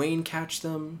does Egwene catch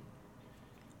them?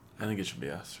 I think it should be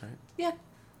us, right? Yeah.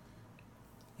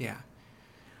 Yeah.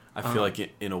 I feel like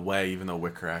in a way, even though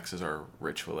Wicker acts as our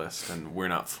ritualist and we're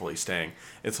not fully staying,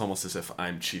 it's almost as if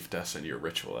I'm chiefess and you're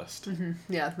ritualist. Mm-hmm.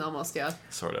 Yeah, almost, yeah.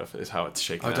 Sort of is how it's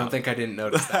shaken out. I don't think I didn't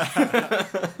notice that.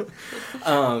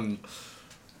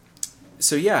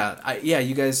 So yeah,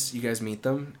 you guys meet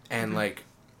them and like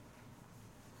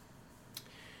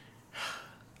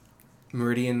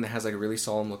Meridian has like a really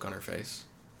solemn look on her face.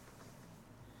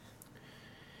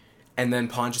 And then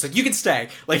Pond just like, you can stay.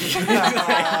 Like,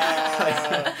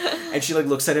 and she like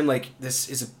looks at him like, this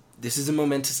is a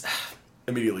momentous.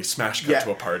 Immediately smash cut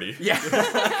to a party. Yeah.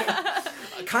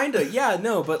 Kinda, yeah,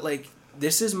 no, but like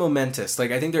this is momentous.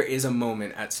 Like I think there is a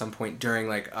moment at some point during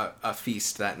like a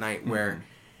feast that night where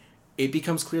it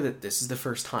becomes clear that this is the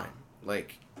first time.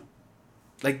 Like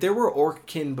there were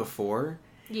Orckin before.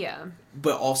 Yeah.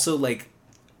 But also like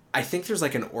I think there's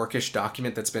like an Orcish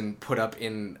document that's been put up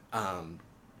in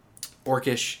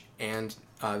Orcish and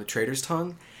the Trader's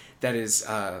Tongue that is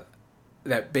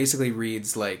that basically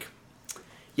reads like,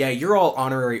 yeah, you're all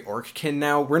honorary Orckin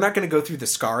now. We're not going to go through the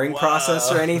scarring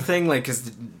process or anything, like,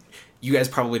 because you guys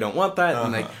probably don't want that.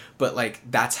 And like, but like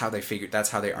that's how they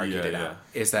argued it out.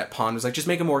 Is that Pond was like, just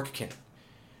make them Orckin.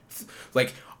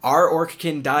 Like our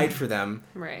Orckin died for them.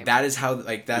 Right. That is how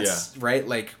like that's right.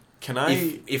 Like.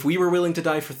 If we were willing to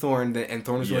die for Thorn and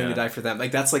Thorn was willing to die for them,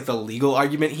 like that's like the legal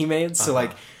argument he made. So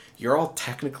like you're all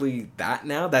technically that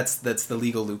now. That's the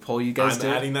legal loophole you guys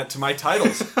did. I'm adding that to my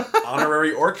titles.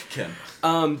 Honorary Orckin.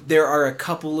 There are a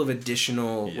couple of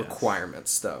additional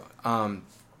requirements though. Can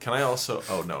I also?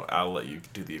 Oh no, I'll let you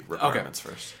do the requirements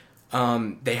first.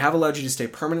 They have allowed you to stay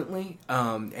permanently,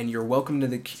 and you're welcome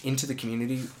into the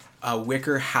community.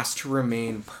 Wicker has to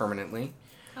remain permanently.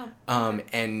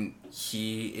 And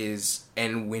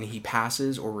and when he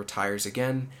passes or retires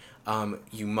again,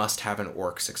 you must have an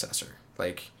orc successor.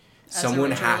 Like,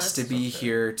 someone has to be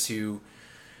here to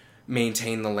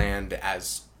maintain the land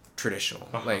as traditional.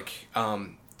 Like,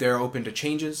 they're open to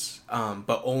changes,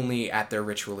 but only at their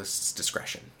ritualist's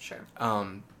discretion. Sure.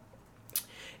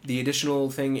 The additional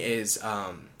thing is,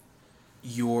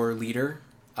 your leader,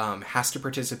 has to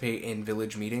participate in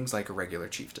village meetings like a regular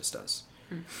chiefess does.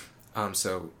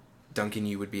 So, Duncan,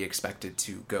 you would be expected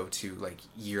to go to, like,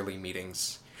 yearly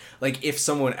meetings. Like, if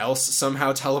someone else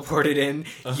somehow teleported in,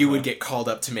 you would get called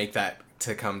up to make that,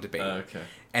 to come debate. Okay.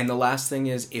 And the last thing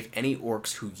is, if any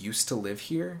orcs who used to live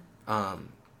here,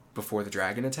 before the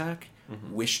dragon attack,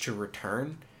 wish to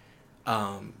return,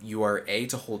 you are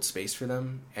to hold space for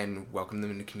them and welcome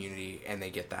them into the community, and they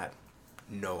get that.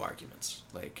 No arguments.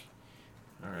 Like...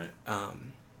 Alright.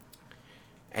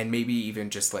 And maybe even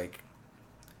just, like...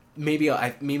 Maybe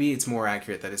it's more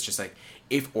accurate that it's just like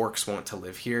if orcs want to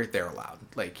live here, they're allowed.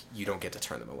 Like you don't get to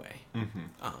turn them away.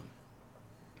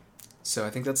 So I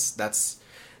think that's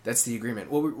the agreement.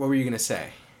 What were you gonna say?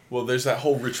 Well, there's that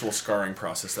whole ritual scarring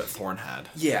process that Thorn had.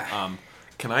 Yeah.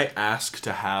 Can I ask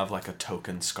to have like a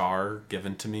token scar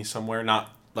given to me somewhere?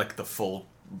 Not like the full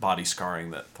body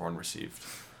scarring that Thorn received,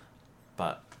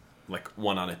 but like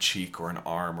one on a cheek or an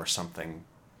arm or something.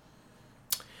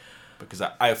 Because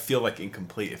I feel like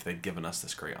incomplete if they'd given us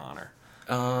this great honor.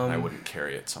 And I wouldn't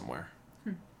carry it somewhere.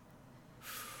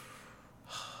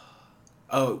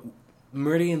 Oh,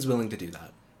 Meridian's willing to do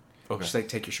that. Okay. Just like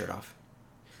take your shirt off.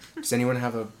 Does anyone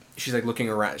have a... She's like looking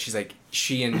around. She's like,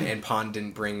 she and Pond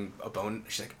didn't bring a bone.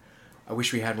 She's like, I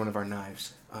wish we had one of our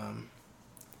knives.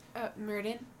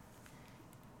 Meridian?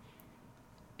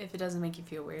 If it doesn't make you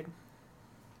feel weird.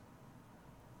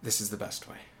 This is the best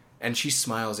way. And she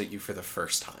smiles at you for the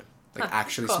first time. Like,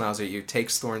 actually cool. smiles at you.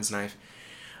 Takes Thorn's knife.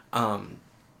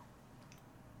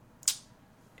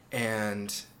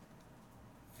 And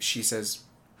she says,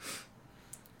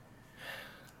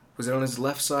 was it on his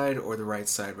left side or the right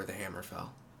side where the hammer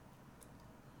fell?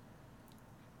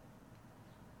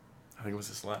 I think it was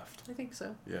his left. I think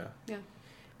so. Yeah. Yeah.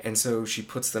 And so she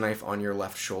puts the knife on your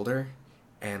left shoulder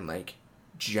and, like,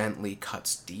 gently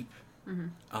cuts deep.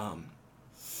 Mm-hmm.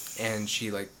 And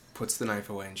she, like, puts the knife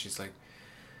away and she's like,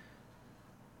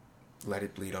 let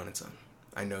it bleed on its own.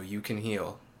 I know you can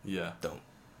heal. Yeah. Don't.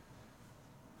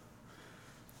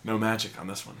 No magic on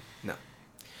this one. No.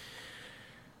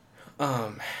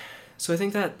 So I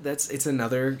think it's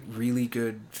another really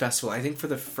good festival. I think for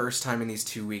the first time in these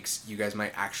 2 weeks, you guys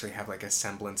might actually have, like, a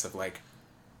semblance of, like,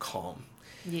 calm.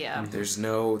 Yeah. Mm-hmm. There's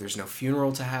no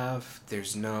funeral to have.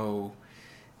 There's no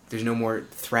more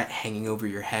threat hanging over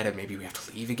your head of maybe we have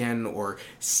to leave again or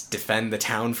defend the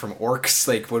town from orcs.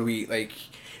 Like, what do we, like,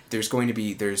 there's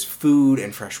food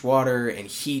and fresh water and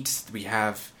heat. We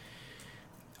have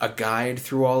a guide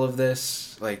through all of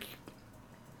this. Like,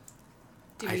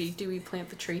 Do we plant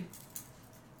the tree?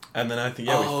 And then I think,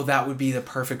 that would be the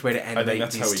perfect way to end, I think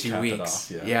like, that's how we these 2 cap it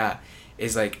weeks. off, Yeah,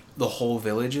 is like the whole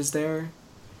village is there,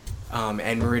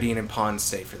 and Meridian and Pond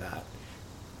stay for that.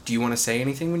 Do you want to say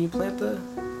anything when you plant the?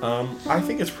 I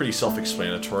think it's pretty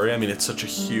self-explanatory. I mean, it's such a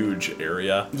huge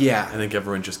area. Yeah. I think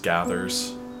everyone just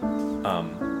gathers,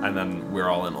 and then we're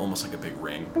all in almost like a big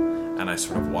ring, and I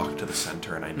sort of walk to the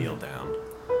center and I kneel down,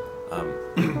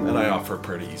 and I offer a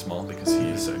prayer to Ismael because he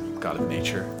is a god of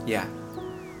nature. Yeah.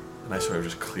 And I sort of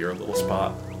just clear a little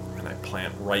spot, and I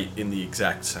plant right in the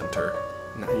exact center,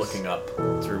 Nice. looking up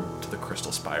through to the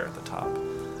crystal spire at the top,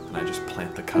 and I just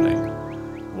plant the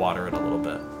cutting, water it a little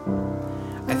bit.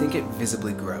 I think it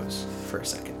visibly grows for a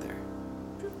second there.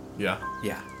 Yeah.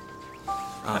 Yeah.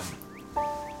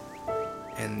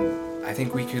 And I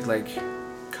think we could, like,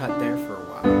 cut there for a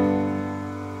while.